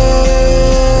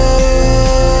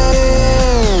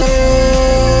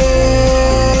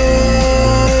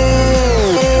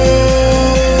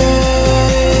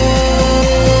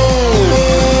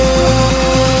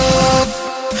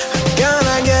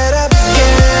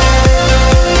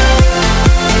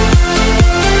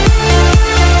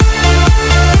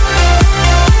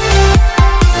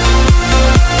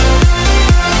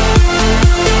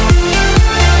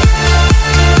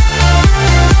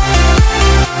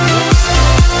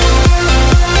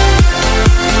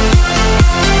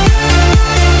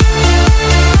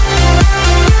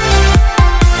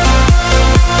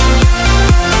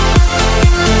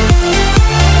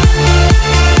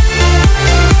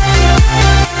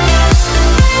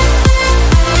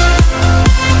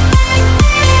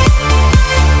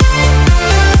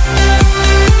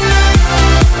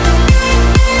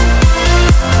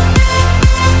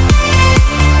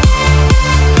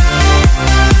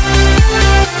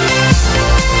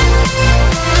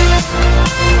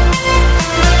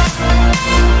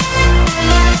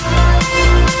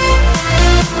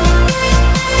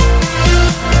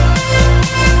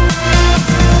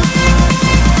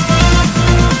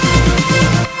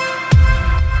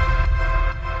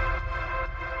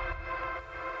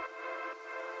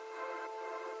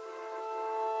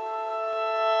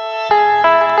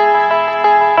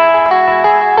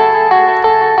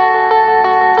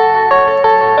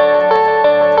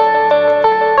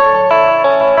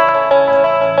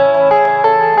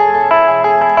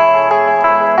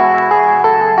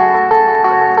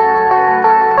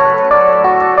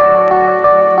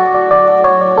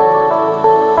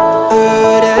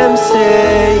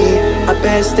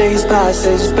Best days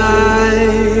passes by,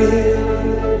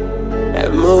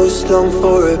 and most long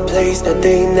for a place that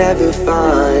they never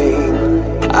find.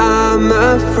 I'm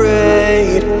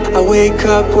afraid I wake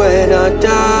up when I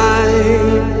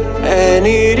die, and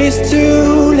it is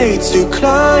too late to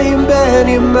climb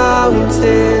any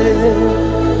mountain.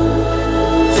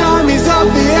 Time is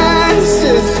of the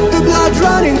essence, the blood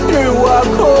running through our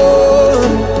core.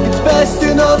 It's best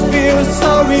to not feel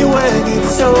sorry when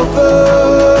it's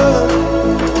over.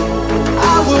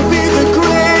 I will be the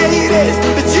greatest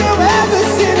that you've ever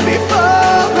seen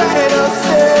before, and I'll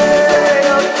stay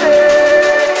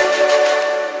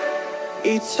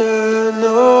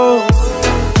eternal.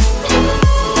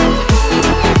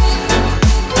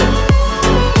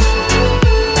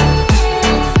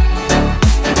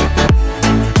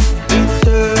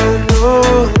 Eternal.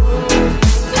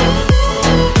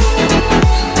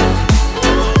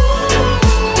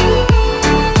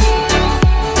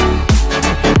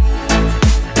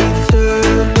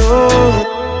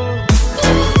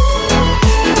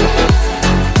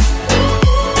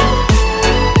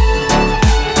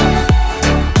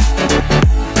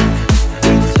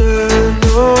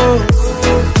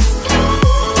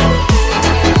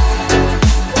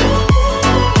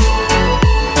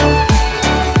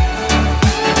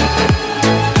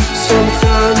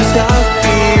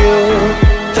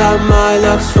 that my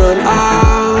luck's run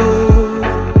out.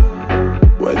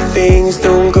 When things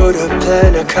don't go to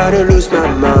plan, I kinda lose my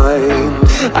mind.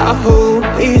 I hope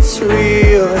it's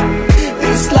real,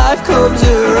 this life comes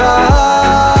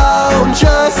around.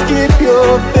 Just keep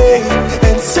your faith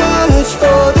and search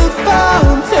for the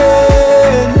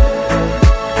fountain.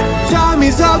 Time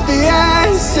is of the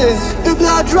essence, the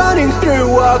blood running through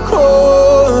our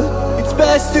core. It's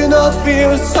best to not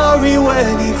feel sorry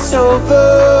when it's over.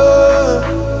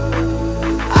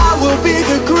 I will be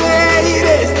the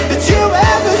greatest that you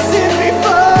ever seen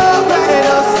before, and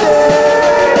I'll stay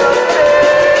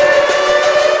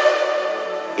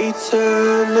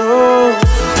eternal.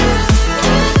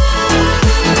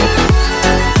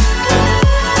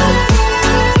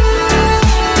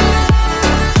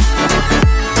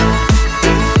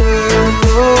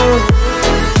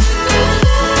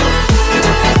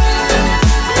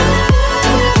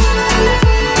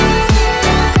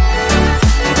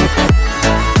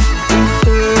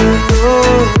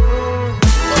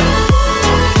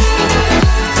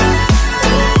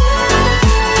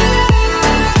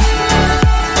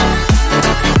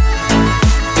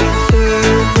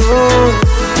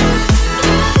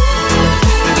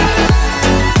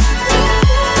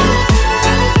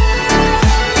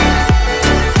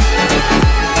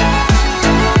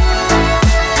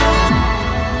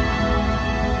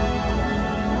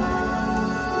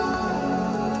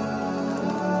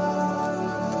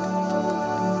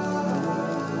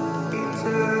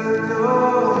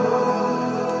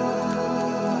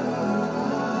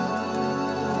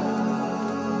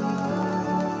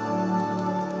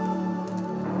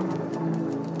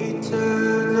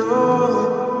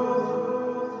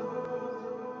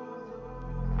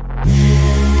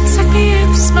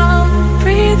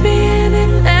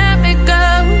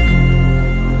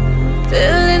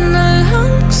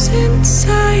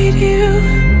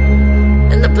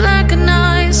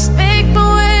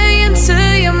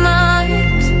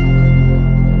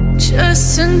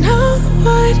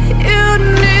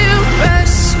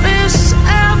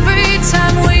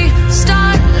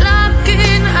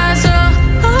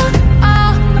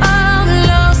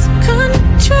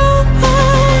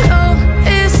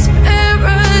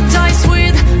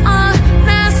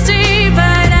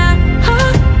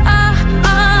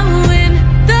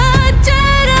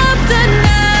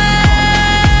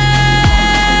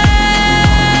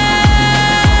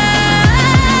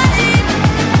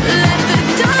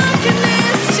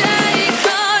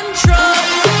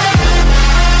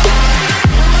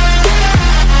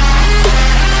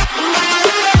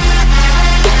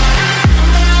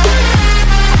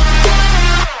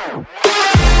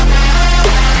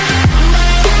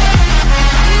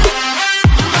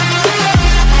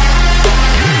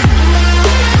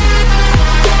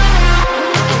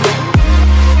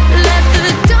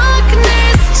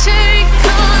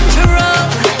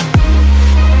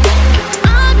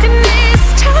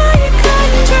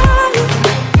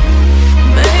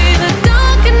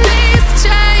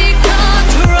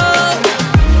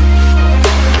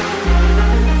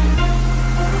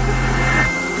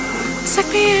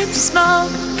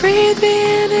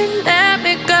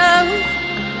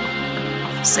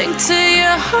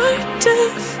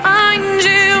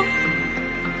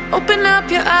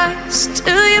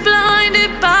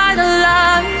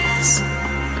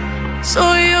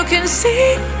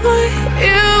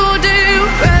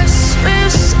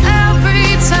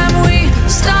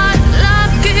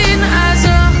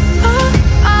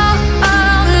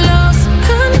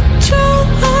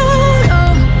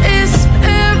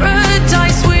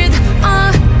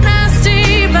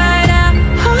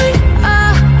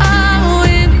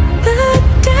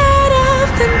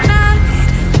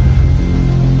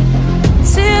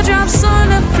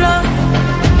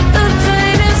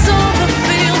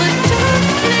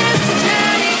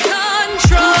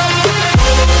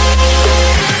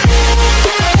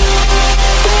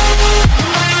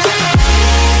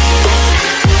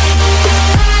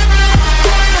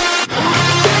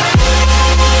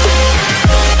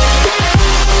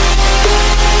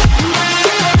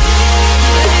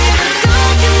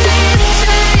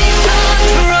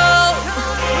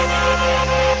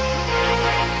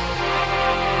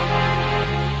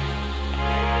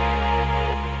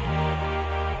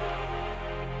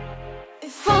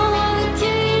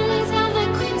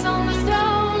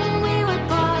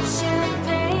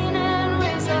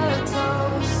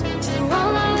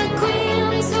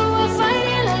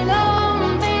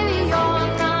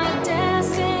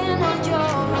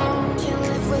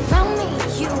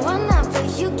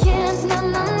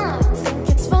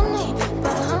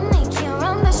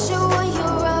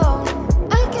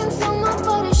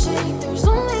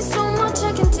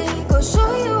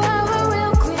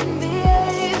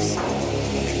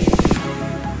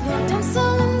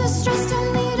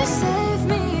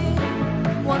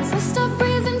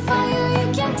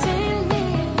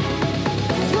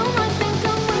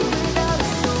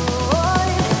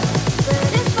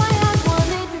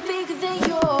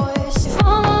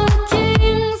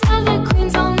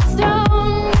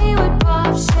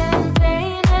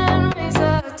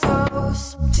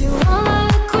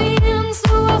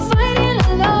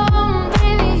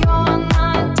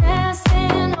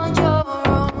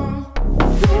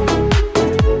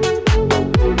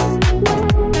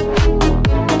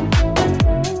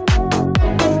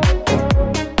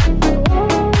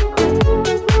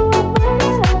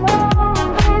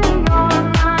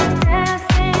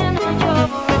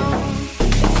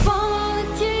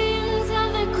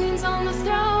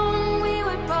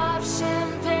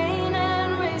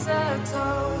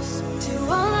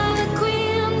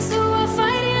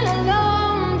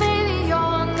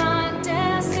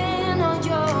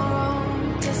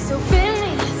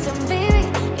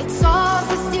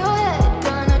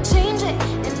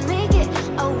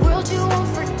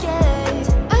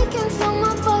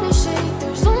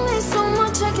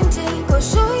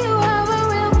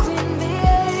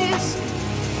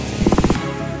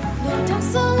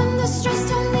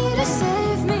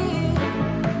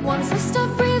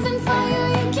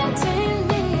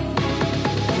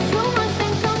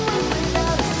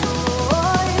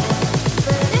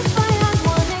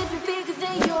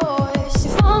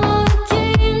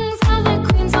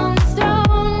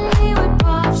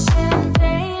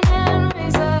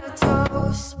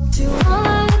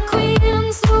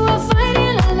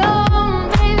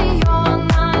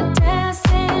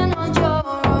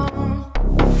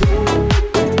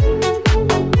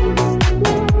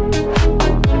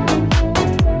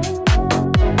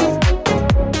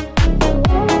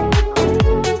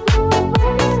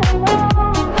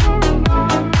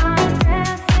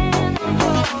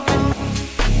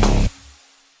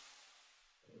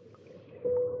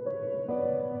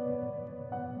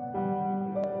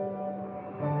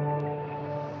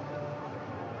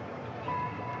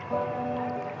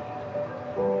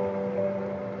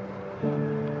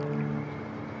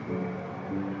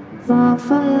 our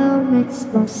fire makes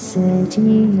the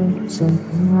city look so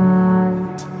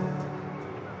bright.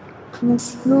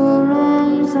 Close your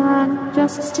eyes and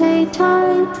just stay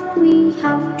tight. We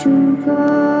have to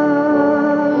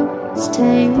go.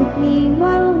 Stay with me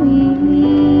while we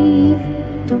leave.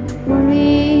 Don't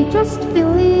worry, just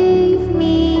believe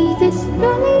me. This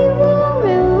journey will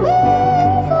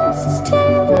relieve us.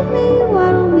 Stay with me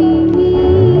while we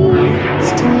leave.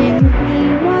 Stay with me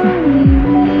while we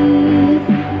leave.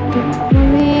 Don't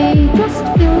worry, just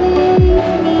believe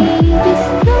me. This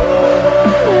journey will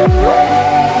relieve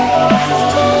us.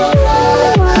 Stay with me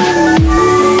while we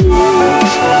leave.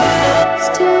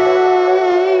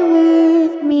 Stay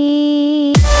with me.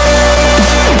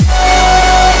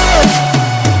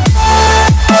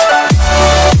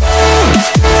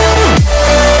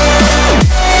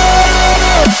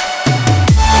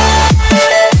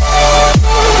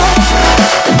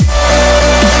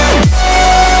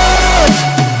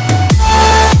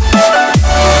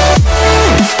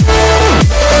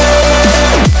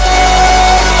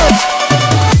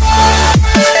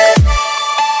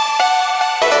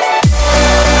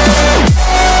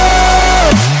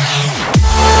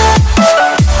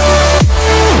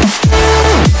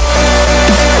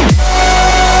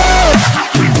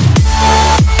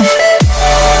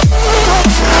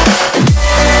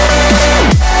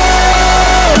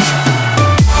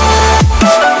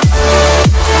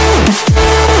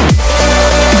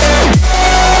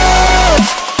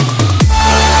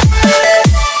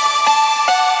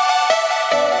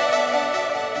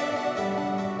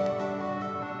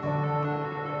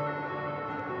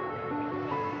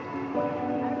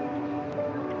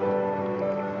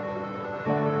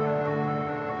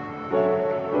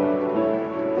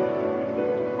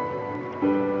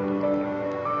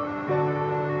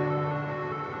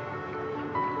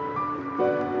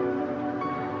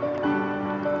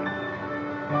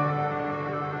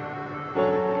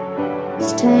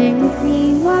 Stay with me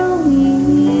while we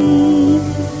leave.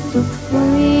 Don't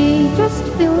worry, just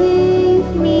believe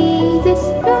me. This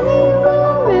journey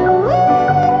will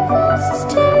relieve us.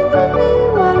 Stay with me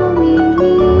while we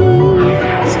leave.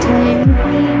 Stay with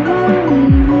me while we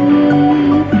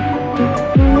leave. Don't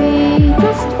worry,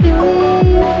 just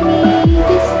believe me.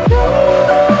 This journey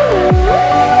will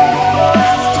relieve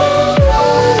us. Stay with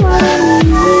me while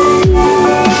we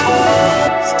leave.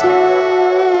 Stay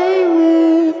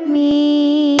with me.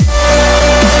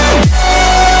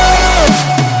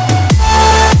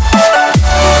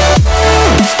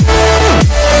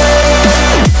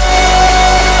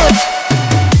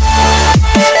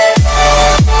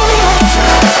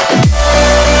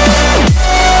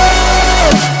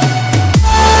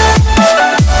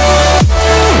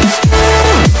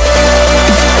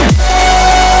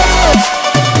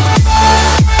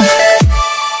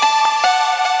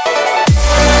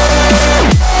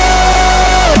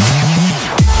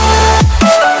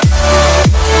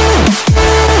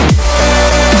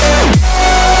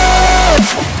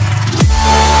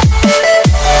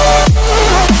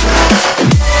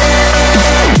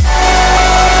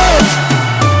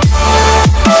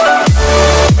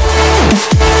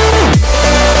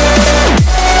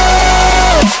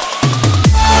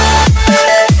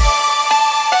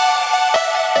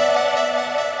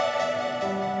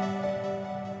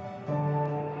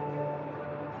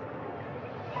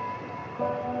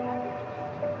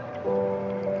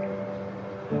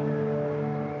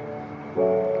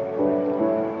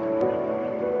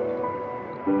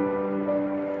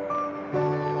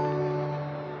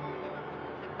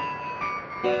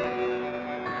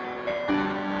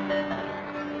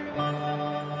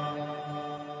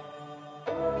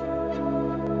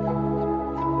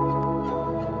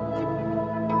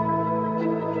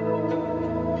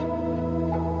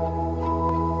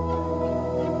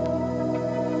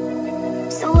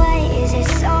 So why is it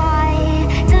so hard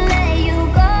to let you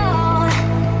go?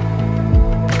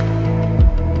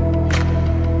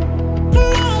 To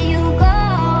let you go.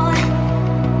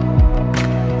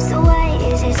 So why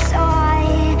is it so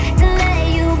hard to let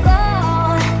you go?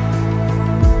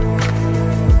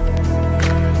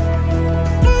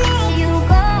 To let you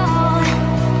go.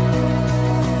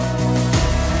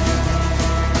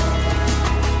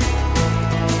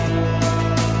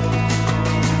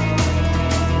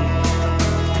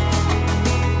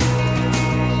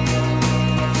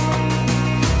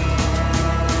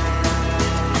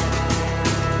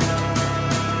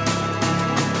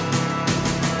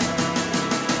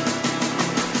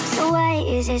 So why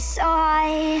is it so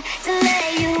hard to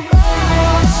let you go?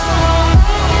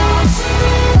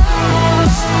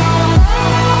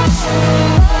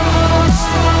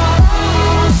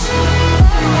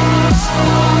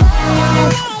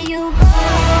 Let you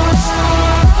go.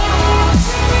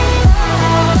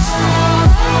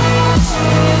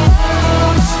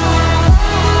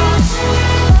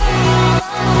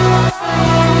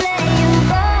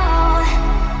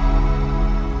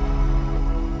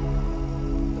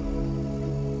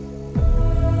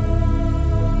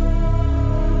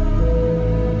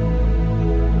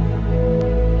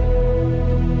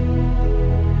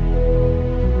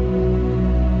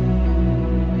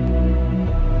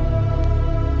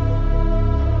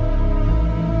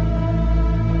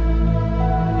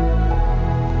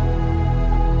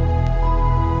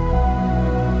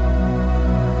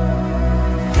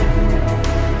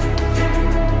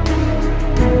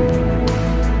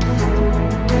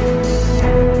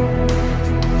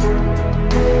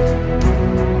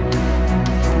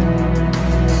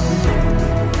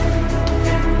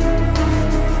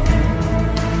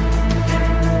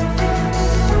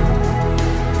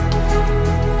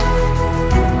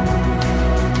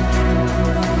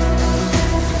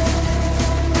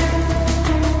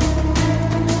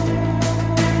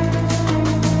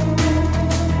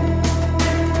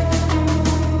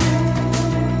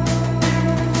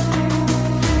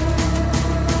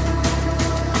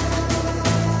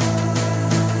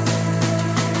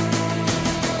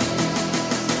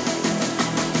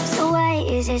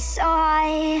 is it so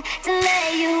hard to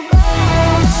let you go?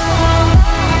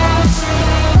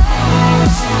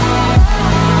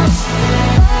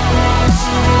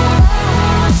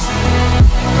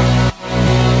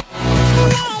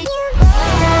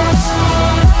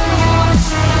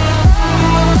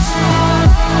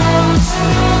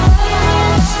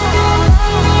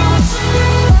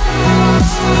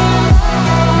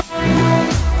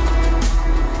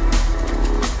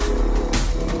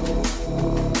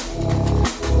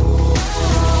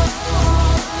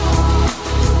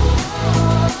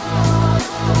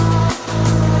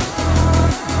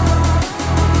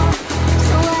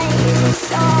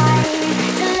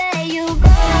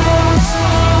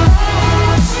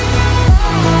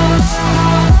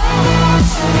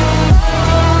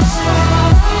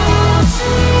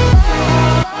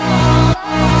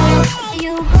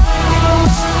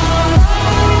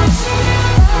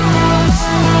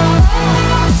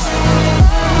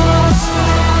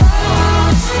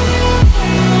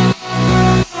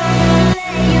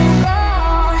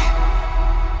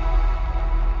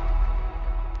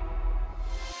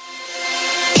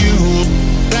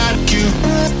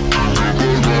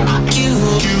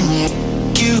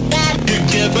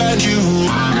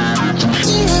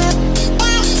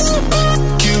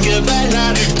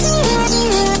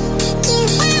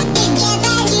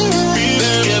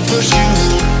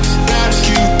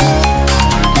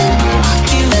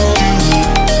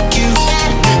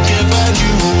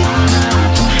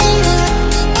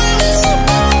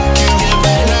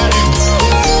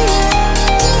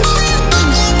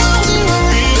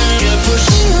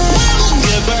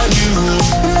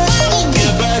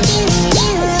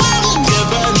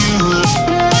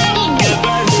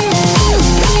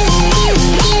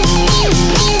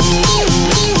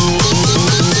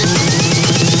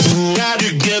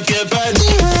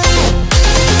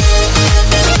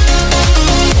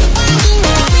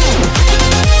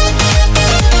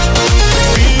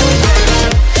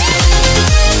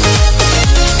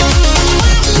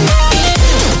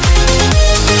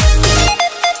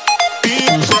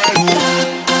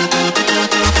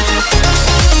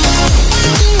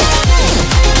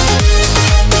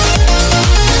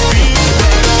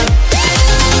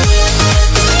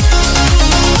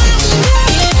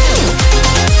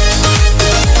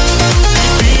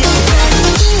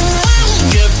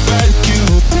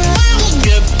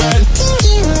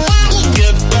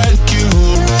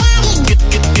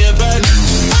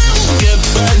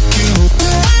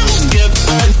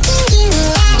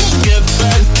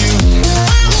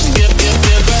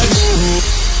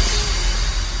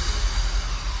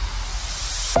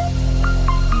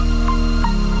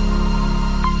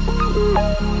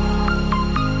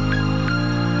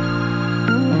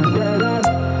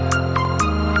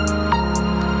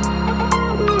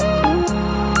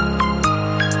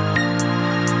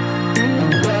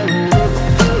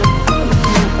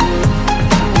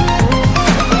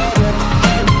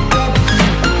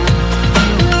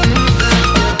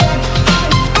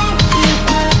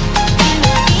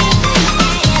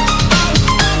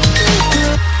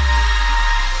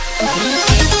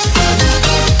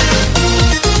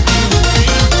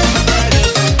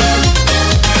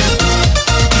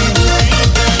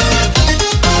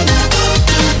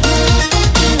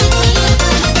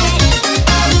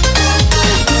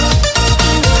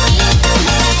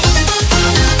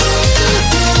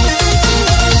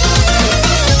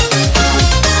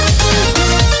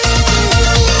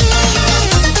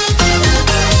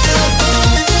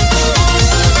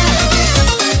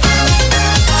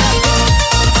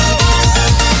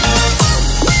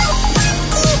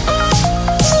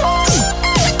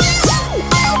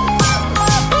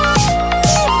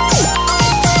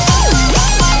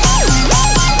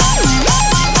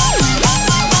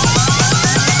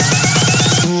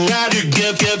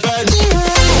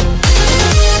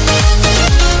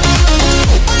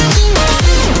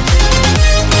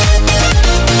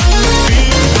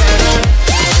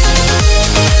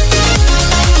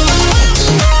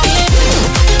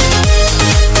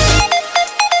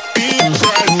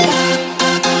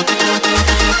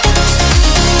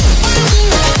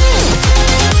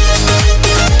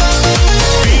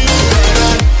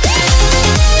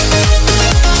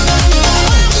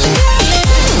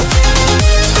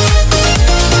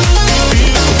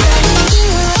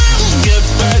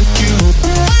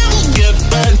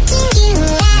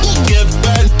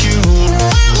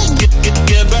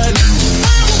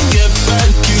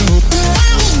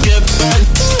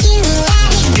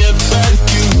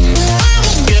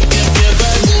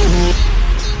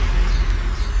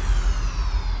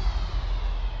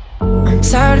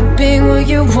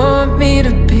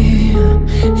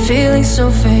 so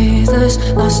faithless,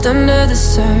 lost under the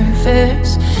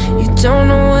surface. You don't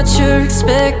know what you're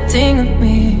expecting of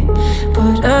me,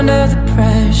 but under the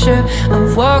pressure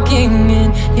of walking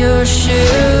in your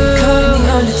shoes, caught in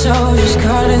the undertow, just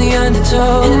caught in the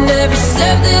undertow. And every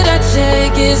step that I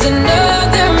take is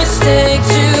another mistake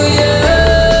to you.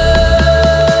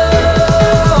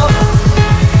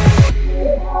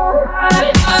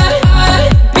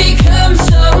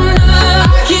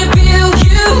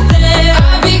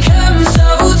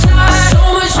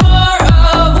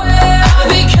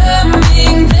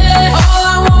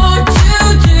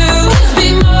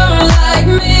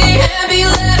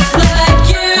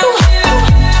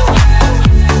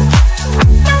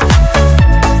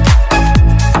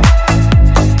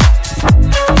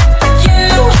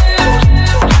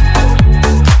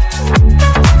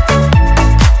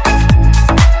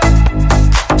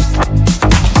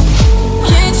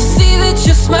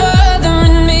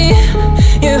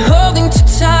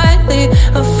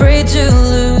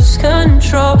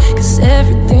 Cause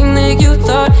everything that you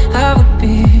thought I would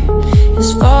be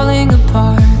is falling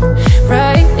apart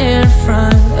right in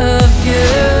front of you.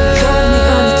 Caught in the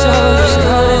undertow, just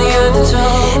caught in the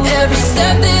undertow. Every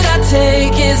step that I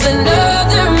take is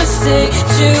another mistake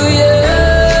to you.